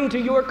according to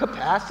your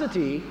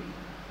capacity,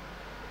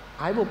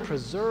 I will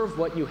preserve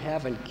what you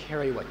have and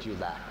carry what you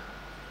lack.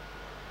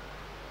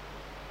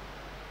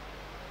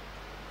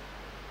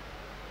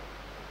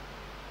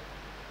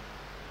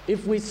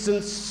 If we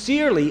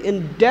sincerely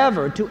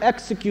endeavor to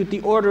execute the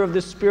order of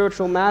the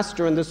spiritual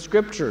master in the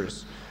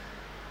scriptures,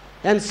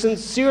 and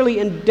sincerely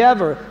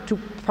endeavor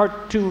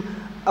to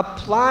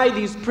apply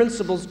these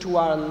principles to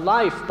our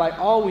life by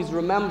always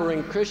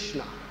remembering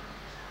Krishna,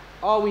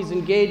 always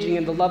engaging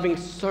in the loving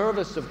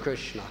service of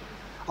Krishna,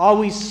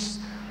 always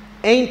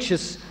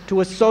anxious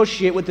to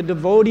associate with the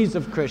devotees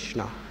of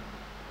Krishna,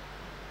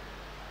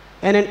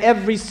 and in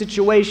every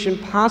situation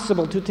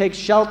possible to take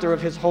shelter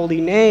of his holy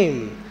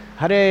name.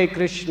 Hare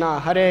Krishna,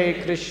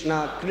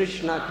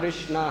 Krishna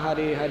Krishna,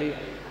 Hare Hare,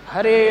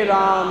 Hare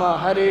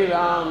Rama,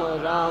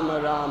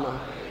 Rama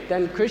Rama.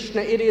 Then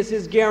Krishna, it is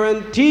his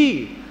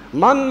guarantee.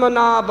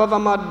 Manmana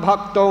bhavamad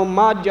bhakto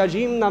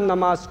madhyajim nam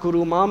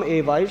namaskuru mam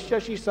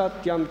evaishashi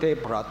satyam te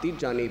prati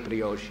jani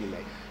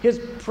priyoshime. His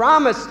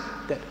promise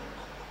that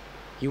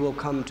you will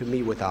come to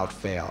me without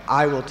fail.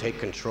 I will take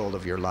control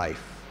of your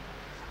life.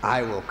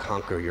 I will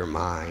conquer your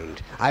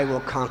mind. I will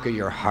conquer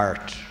your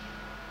heart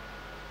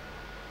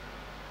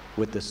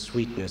with the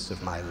sweetness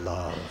of my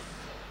love.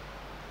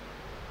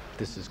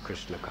 This is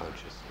Krishna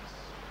consciousness.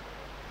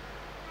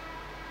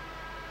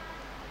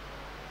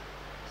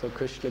 So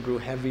Krishna grew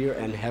heavier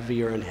and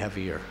heavier and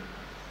heavier.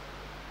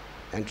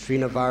 And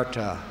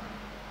Trinavarta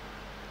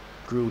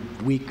grew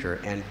weaker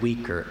and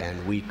weaker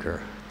and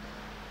weaker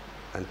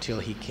until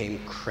he came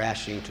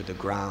crashing to the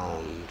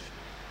ground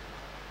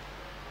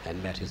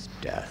and met his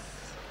death.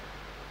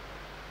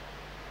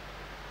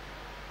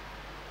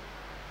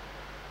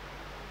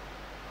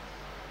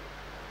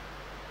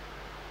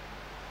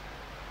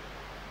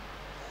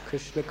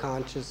 Krishna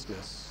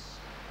consciousness,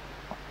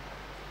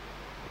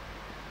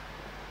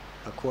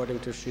 according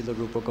to Srila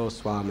Rupa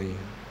Goswami,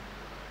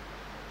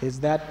 is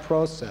that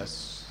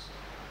process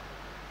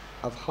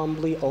of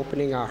humbly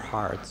opening our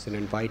hearts and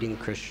inviting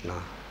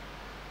Krishna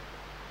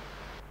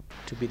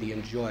to be the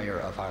enjoyer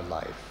of our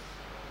life,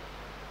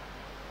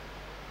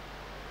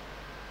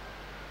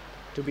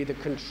 to be the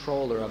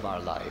controller of our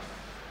life,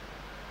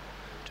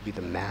 to be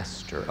the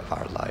master of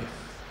our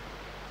life.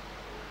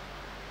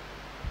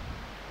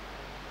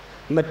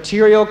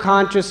 Material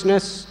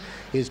consciousness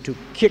is to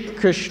kick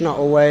Krishna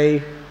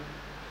away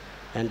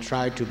and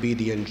try to be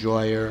the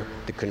enjoyer,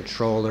 the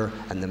controller,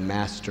 and the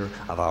master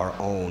of our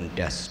own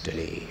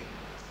destiny.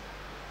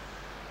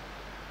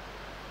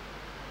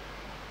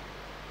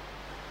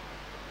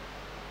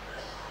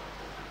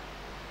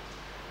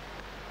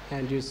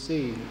 And you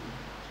see,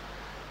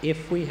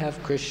 if we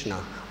have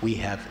Krishna, we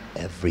have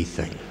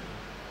everything.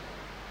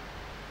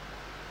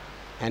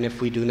 And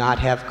if we do not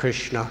have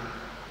Krishna,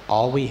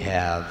 all we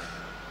have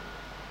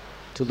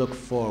to look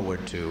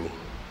forward to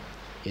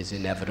is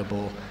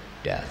inevitable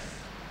death.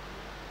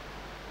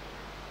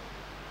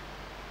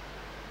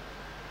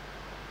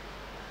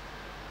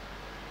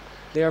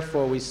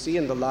 Therefore, we see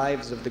in the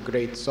lives of the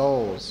great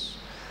souls,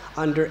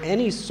 under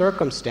any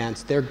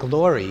circumstance, their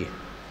glory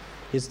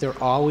is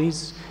they're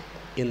always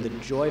in the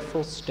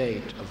joyful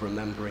state of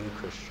remembering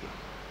Krishna,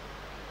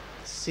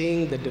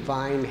 seeing the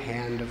divine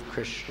hand of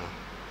Krishna,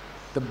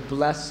 the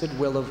blessed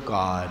will of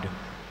God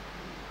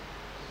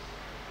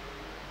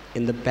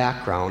in the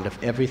background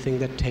of everything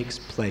that takes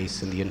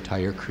place in the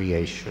entire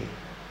creation.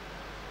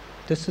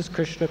 This is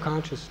Krishna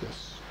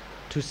consciousness,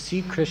 to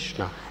see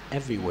Krishna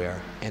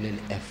everywhere and in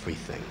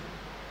everything.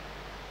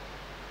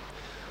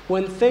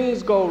 When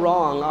things go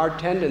wrong, our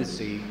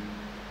tendency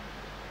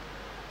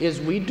is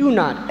we do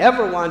not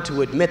ever want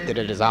to admit that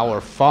it is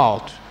our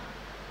fault.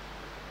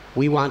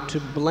 We want to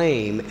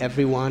blame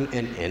everyone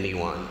and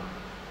anyone.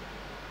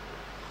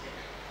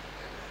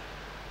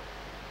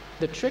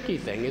 The tricky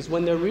thing is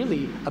when they're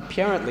really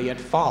apparently at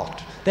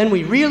fault. Then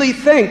we really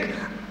think,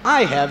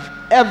 I have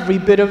every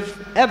bit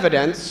of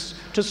evidence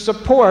to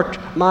support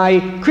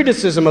my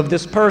criticism of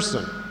this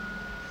person.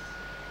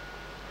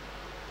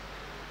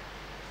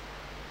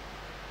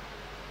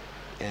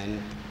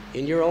 And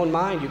in your own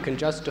mind, you can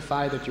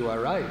justify that you are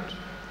right.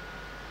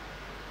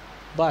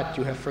 But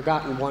you have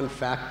forgotten one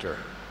factor,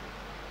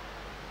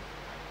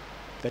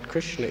 that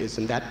Krishna is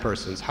in that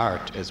person's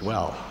heart as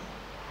well.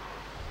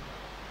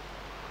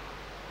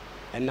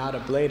 And not a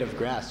blade of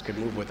grass could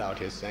move without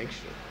his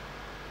sanction.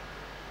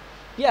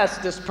 Yes,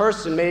 this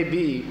person may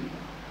be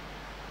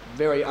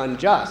very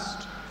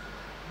unjust,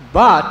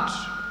 but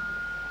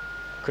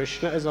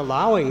Krishna is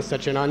allowing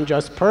such an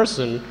unjust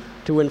person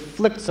to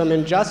inflict some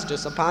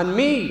injustice upon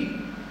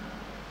me.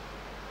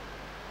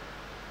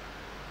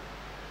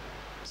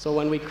 So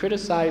when we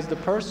criticize the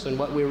person,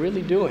 what we're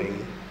really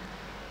doing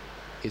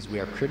is we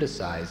are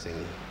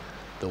criticizing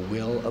the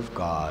will of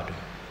God.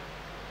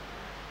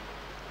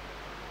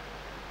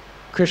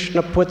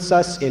 Krishna puts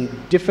us in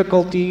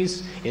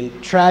difficulties,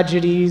 in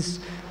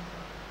tragedies,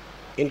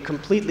 in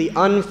completely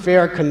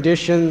unfair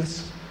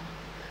conditions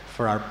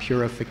for our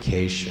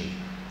purification.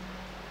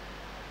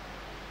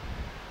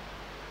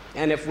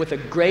 And if with a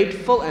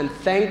grateful and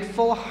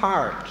thankful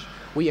heart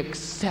we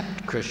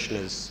accept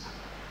Krishna's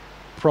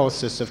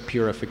process of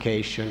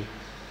purification,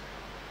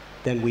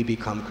 then we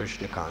become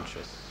Krishna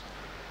conscious.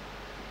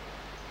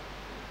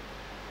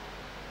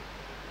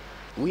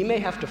 We may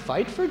have to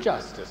fight for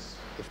justice,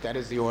 if that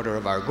is the order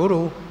of our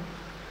Guru.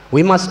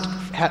 We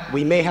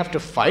may have to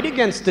fight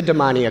against the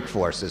demoniac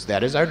forces.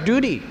 That is our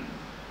duty.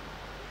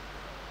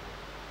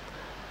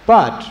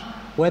 But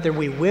whether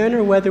we win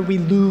or whether we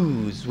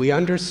lose, we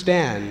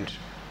understand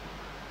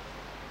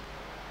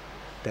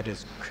that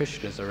is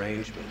Krishna's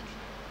arrangement.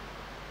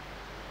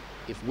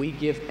 If we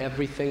give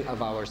everything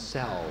of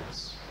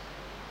ourselves,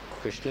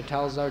 Krishna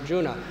tells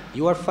Arjuna,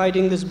 you are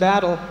fighting this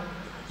battle.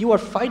 You are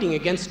fighting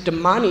against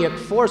demoniac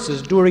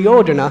forces.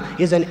 Duryodhana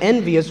is an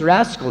envious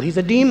rascal. He's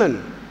a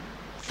demon.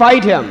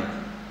 Fight him.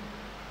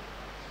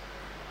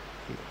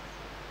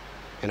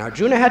 And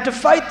Arjuna had to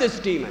fight this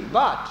demon,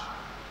 but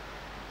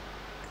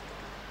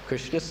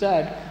Krishna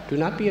said, do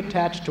not be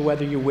attached to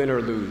whether you win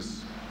or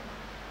lose.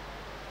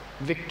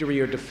 Victory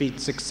or defeat,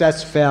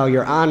 success,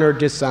 failure, honor,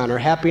 dishonor,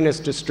 happiness,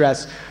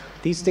 distress,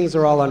 these things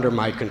are all under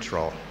my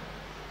control.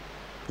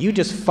 You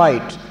just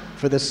fight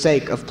for the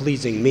sake of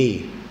pleasing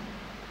me.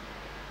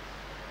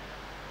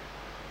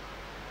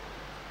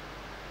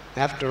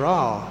 After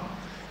all,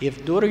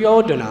 if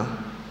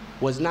Duryodhana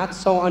was not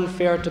so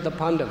unfair to the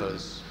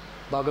Pandavas,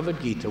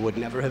 Bhagavad Gita would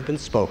never have been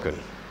spoken.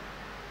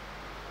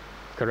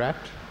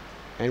 Correct?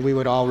 And we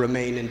would all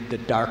remain in the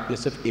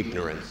darkness of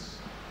ignorance.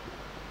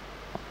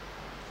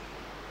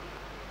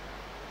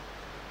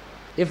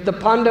 If the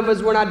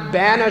Pandavas were not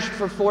banished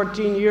for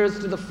 14 years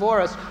to the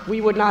forest,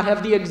 we would not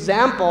have the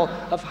example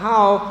of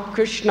how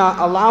Krishna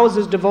allows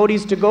his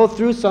devotees to go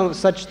through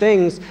such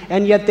things,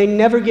 and yet they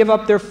never give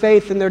up their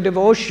faith and their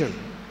devotion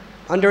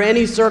under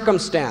any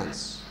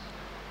circumstance.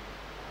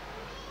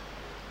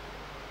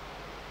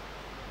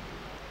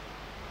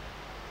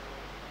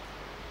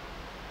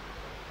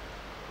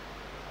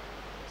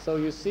 So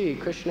you see,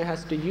 Krishna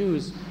has to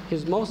use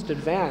his most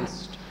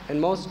advanced and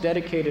most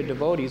dedicated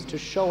devotees to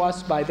show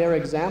us by their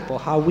example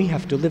how we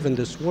have to live in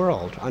this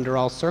world under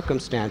all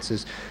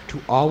circumstances, to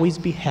always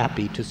be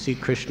happy to see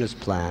Krishna's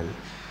plan.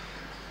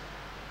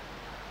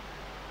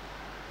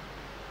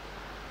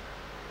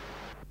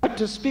 But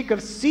to speak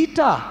of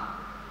Sita,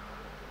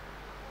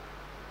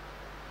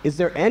 is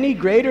there any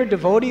greater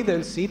devotee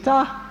than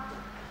Sita?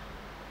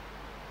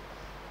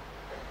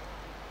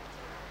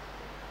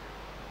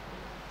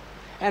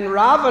 And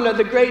Ravana,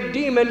 the great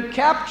demon,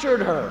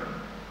 captured her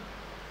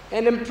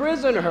and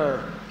imprisoned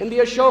her in the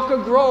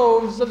Ashoka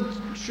groves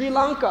of Sri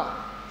Lanka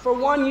for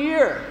 1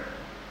 year.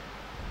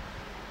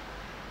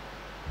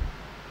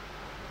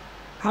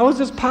 How is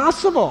this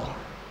possible?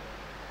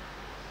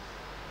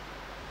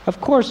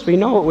 Of course, we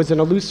know it was an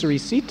illusory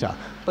Sita,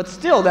 but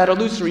still, that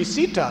illusory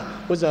Sita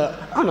was an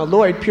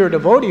unalloyed pure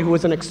devotee who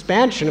was an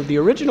expansion of the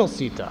original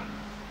Sita.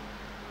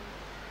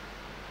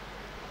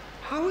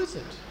 How is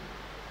it?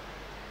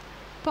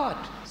 But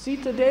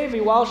Sita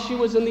Devi, while she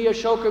was in the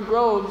Ashoka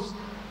groves,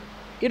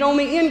 it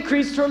only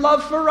increased her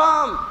love for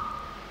Ram.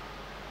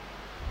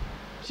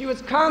 She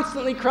was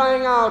constantly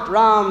crying out,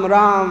 Ram,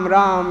 Ram,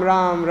 Ram,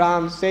 Ram,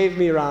 Ram, save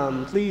me,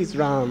 Ram, please,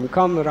 Ram,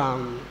 come,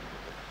 Ram.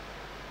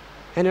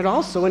 And it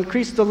also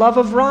increased the love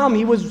of Ram.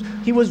 He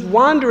was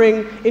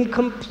wandering in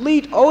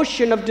complete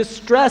ocean of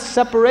distress,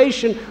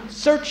 separation,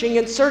 searching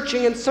and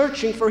searching and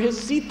searching for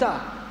his Sita.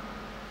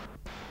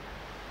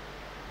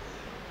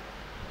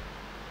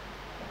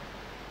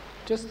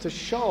 Just to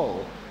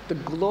show the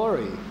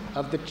glory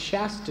of the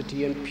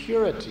chastity and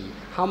purity,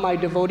 how my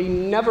devotee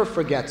never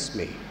forgets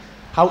me.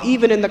 How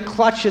even in the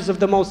clutches of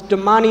the most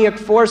demoniac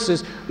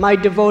forces, my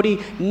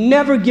devotee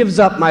never gives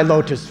up my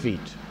lotus feet.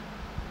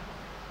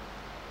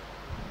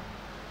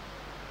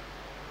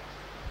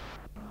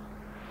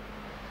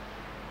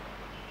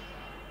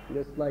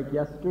 Just like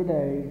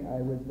yesterday,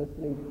 I was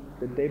listening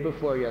the day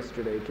before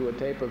yesterday to a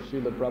tape of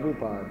Srila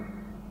Prabhupada,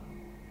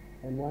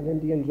 and one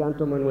Indian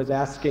gentleman was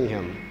asking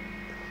him,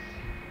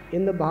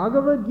 in the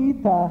Bhagavad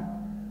Gita,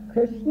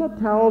 Krishna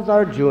tells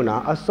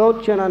Arjuna,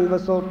 Asocyanan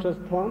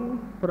vasocastvam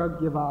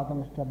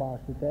pragyavadam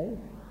stabhashite,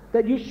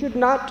 that you should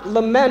not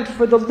lament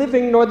for the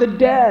living nor the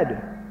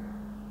dead.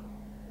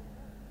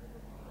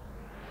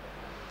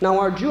 Now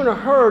Arjuna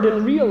heard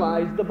and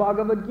realized the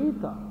Bhagavad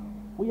Gita.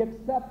 We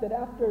accept that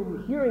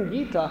after hearing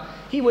Gita,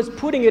 he was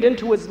putting it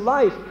into his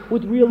life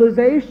with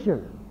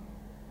realization.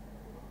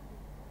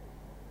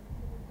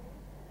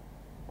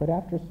 But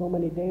after so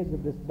many days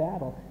of this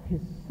battle,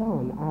 his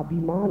son,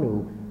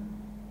 Abhimanyu,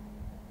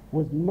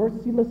 was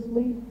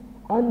mercilessly,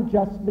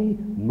 unjustly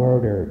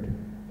murdered.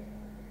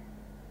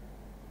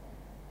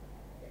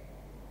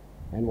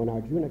 And when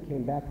Arjuna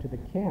came back to the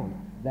camp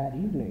that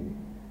evening,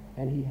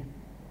 and he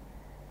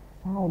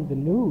found the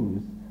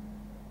news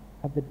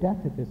of the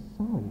death of his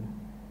son,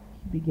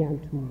 he began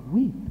to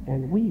weep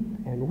and weep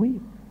and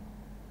weep.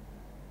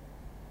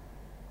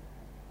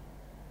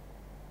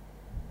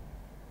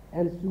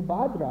 And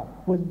Subhadra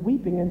was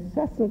weeping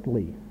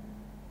incessantly.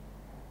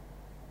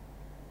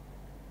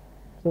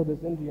 So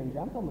this Indian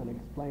gentleman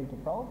explained to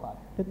Prabhupada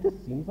that this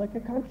seems like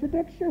a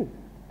contradiction.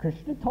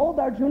 Krishna told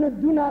Arjuna,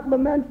 do not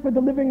lament for the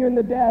living and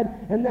the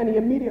dead, and then he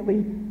immediately,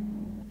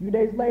 a few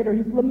days later,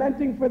 he's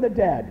lamenting for the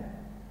dead.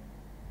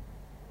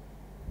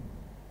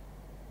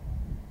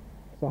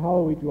 So how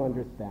are we to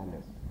understand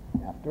this?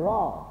 After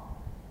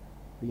all,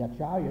 the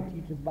Acharya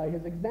teaches by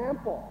his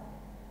example.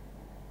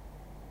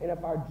 And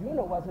if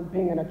Arjuna wasn't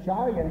being an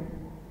Acharya,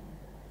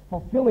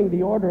 fulfilling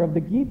the order of the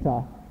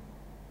Gita,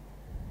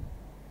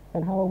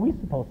 then how are we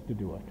supposed to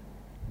do it?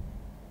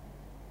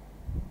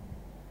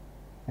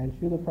 And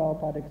Srila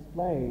Prabhupada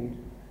explained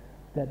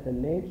that the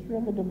nature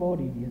of a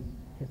devotee is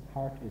his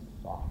heart is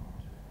soft.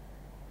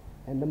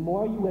 And the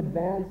more you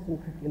advance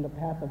in the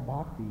path of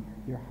bhakti,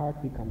 your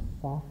heart becomes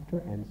softer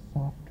and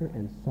softer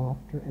and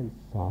softer and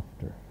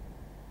softer.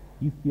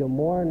 You feel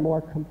more and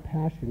more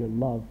compassion and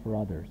love for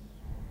others.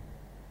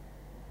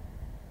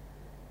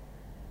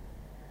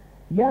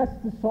 Yes,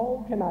 the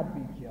soul cannot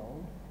be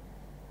killed.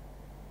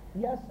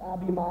 Yes,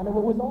 Abhimanyu,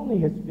 it was only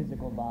his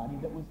physical body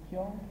that was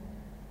killed.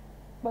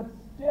 But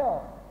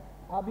still,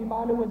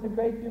 Abhimanyu was a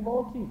great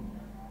devotee.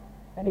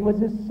 And he was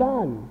his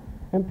son.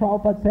 And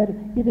Prabhupada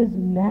said, it is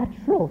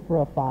natural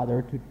for a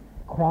father to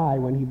cry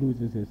when he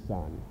loses his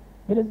son.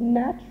 It is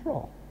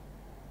natural.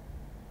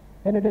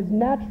 And it is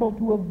natural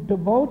to a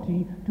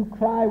devotee to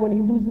cry when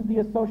he loses the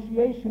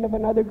association of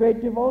another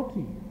great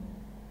devotee.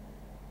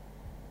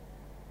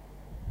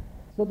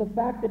 So the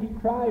fact that he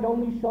cried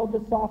only showed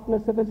the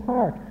softness of his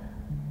heart.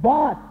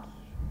 But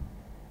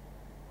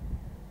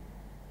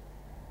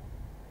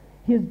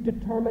his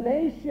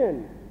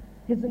determination,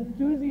 his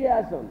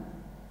enthusiasm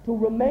to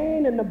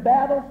remain in the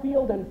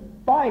battlefield and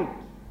fight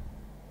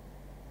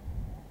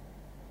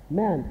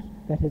meant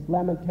that his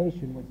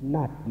lamentation was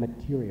not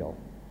material.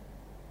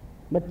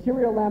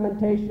 Material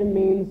lamentation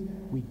means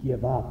we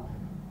give up.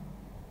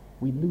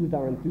 We lose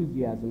our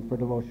enthusiasm for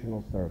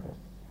devotional service.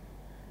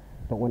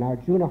 But when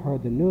Arjuna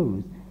heard the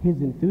news, his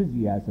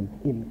enthusiasm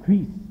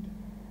increased.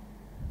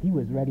 He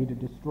was ready to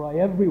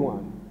destroy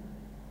everyone.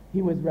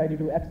 He was ready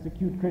to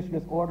execute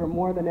Krishna's order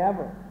more than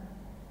ever.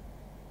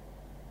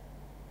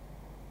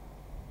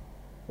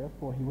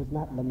 Therefore, he was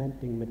not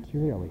lamenting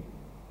materially.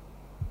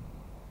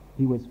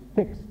 He was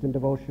fixed in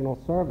devotional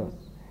service.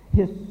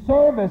 His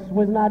service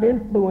was not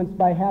influenced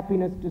by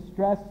happiness,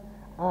 distress,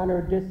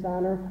 honor,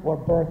 dishonor, or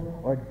birth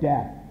or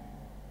death.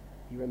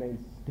 He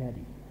remained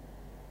steady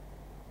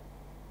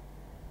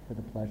for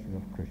the pleasure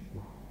of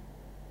Krishna.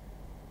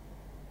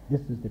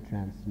 This is the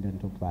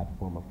transcendental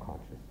platform of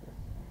consciousness.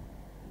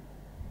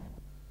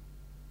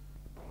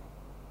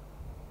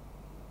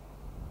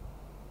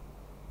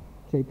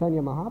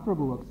 Chaitanya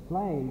Mahaprabhu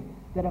explained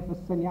that if a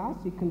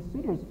sannyasi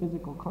considers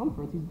physical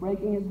comforts, he's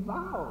breaking his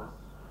vows.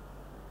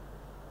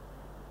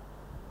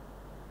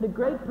 The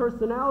great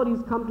personalities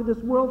come to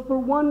this world for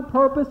one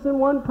purpose and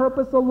one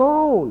purpose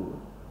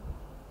alone.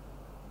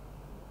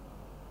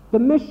 The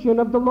mission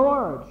of the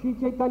Lord, Sri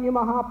Chaitanya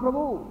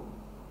Mahaprabhu.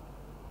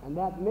 And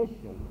that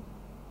mission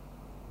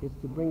is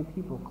to bring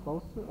people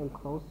closer and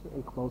closer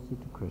and closer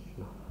to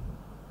Krishna.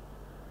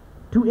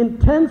 To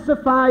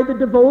intensify the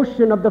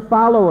devotion of the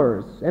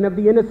followers and of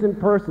the innocent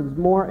persons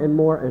more and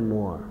more and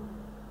more.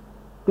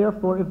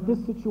 Therefore, if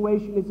this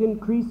situation is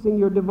increasing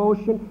your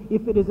devotion,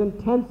 if it is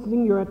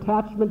intensing your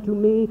attachment to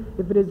me,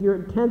 if it is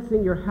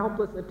intensing your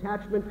helpless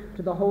attachment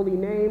to the holy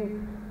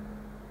name,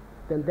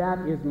 then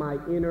that is my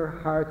inner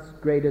heart's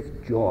greatest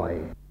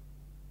joy.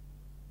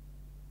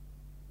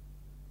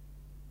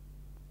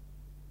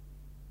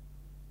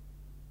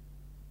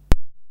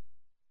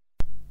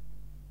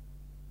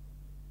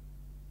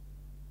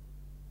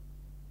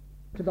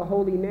 To the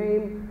holy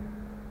name,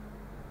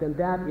 then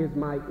that is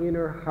my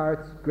inner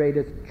heart's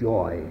greatest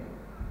joy.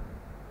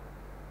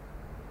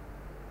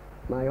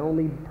 My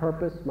only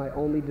purpose, my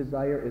only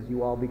desire is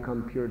you all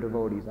become pure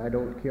devotees. I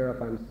don't care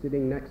if I'm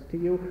sitting next to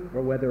you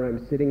or whether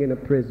I'm sitting in a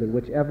prison.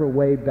 Whichever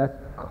way best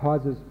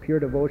causes pure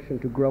devotion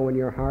to grow in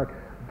your heart,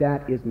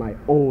 that is my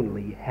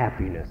only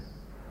happiness.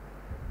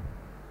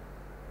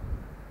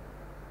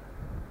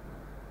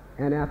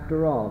 And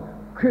after all,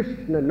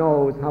 Krishna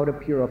knows how to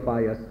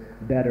purify us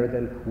better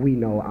than we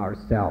know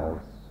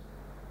ourselves.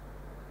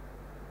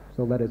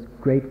 So let us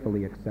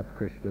gratefully accept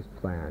Krishna's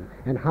plan.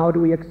 And how do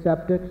we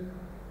accept it?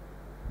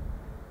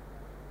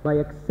 By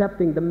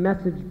accepting the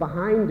message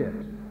behind it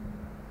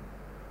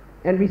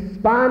and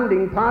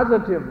responding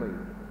positively.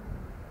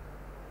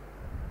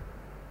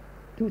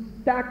 To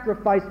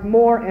sacrifice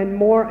more and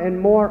more and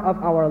more of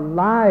our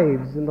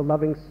lives in the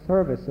loving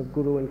service of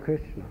Guru and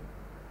Krishna.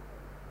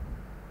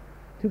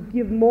 To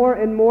give more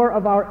and more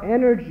of our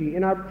energy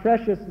and our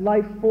precious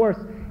life force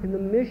in the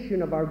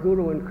mission of our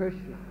Guru and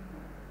Krishna.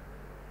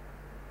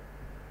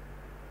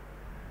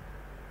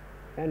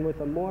 And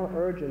with a more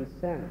urgent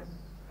sense,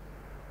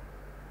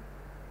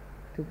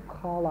 to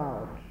call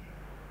out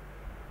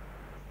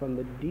from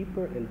the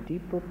deeper and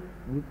deeper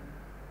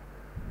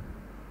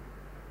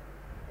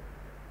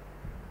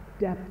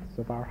depths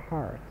of our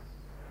hearts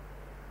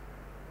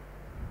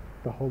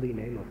the holy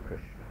name of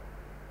Krishna.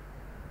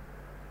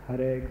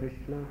 Hare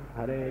Krishna,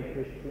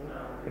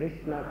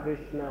 Krishna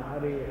Krishna,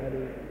 Hare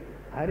Hare,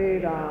 Hare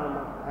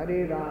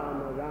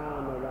Rama,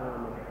 Rama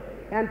Rama.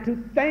 And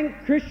to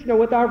thank Krishna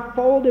with our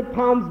folded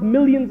palms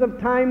millions of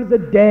times a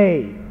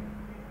day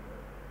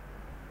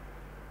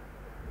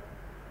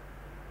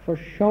for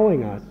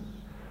showing us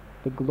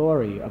the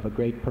glory of a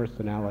great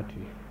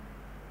personality.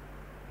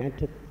 And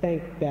to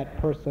thank that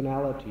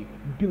personality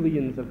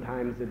billions of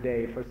times a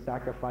day for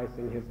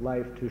sacrificing his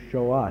life to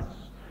show us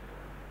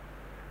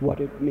what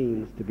it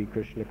means to be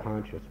Krishna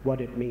conscious,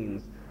 what it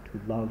means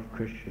to love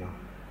Krishna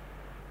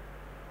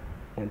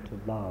and to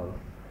love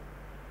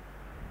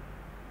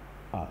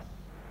us.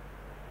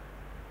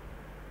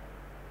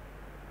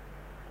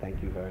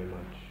 Thank you very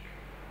much.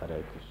 Hare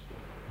Krishna.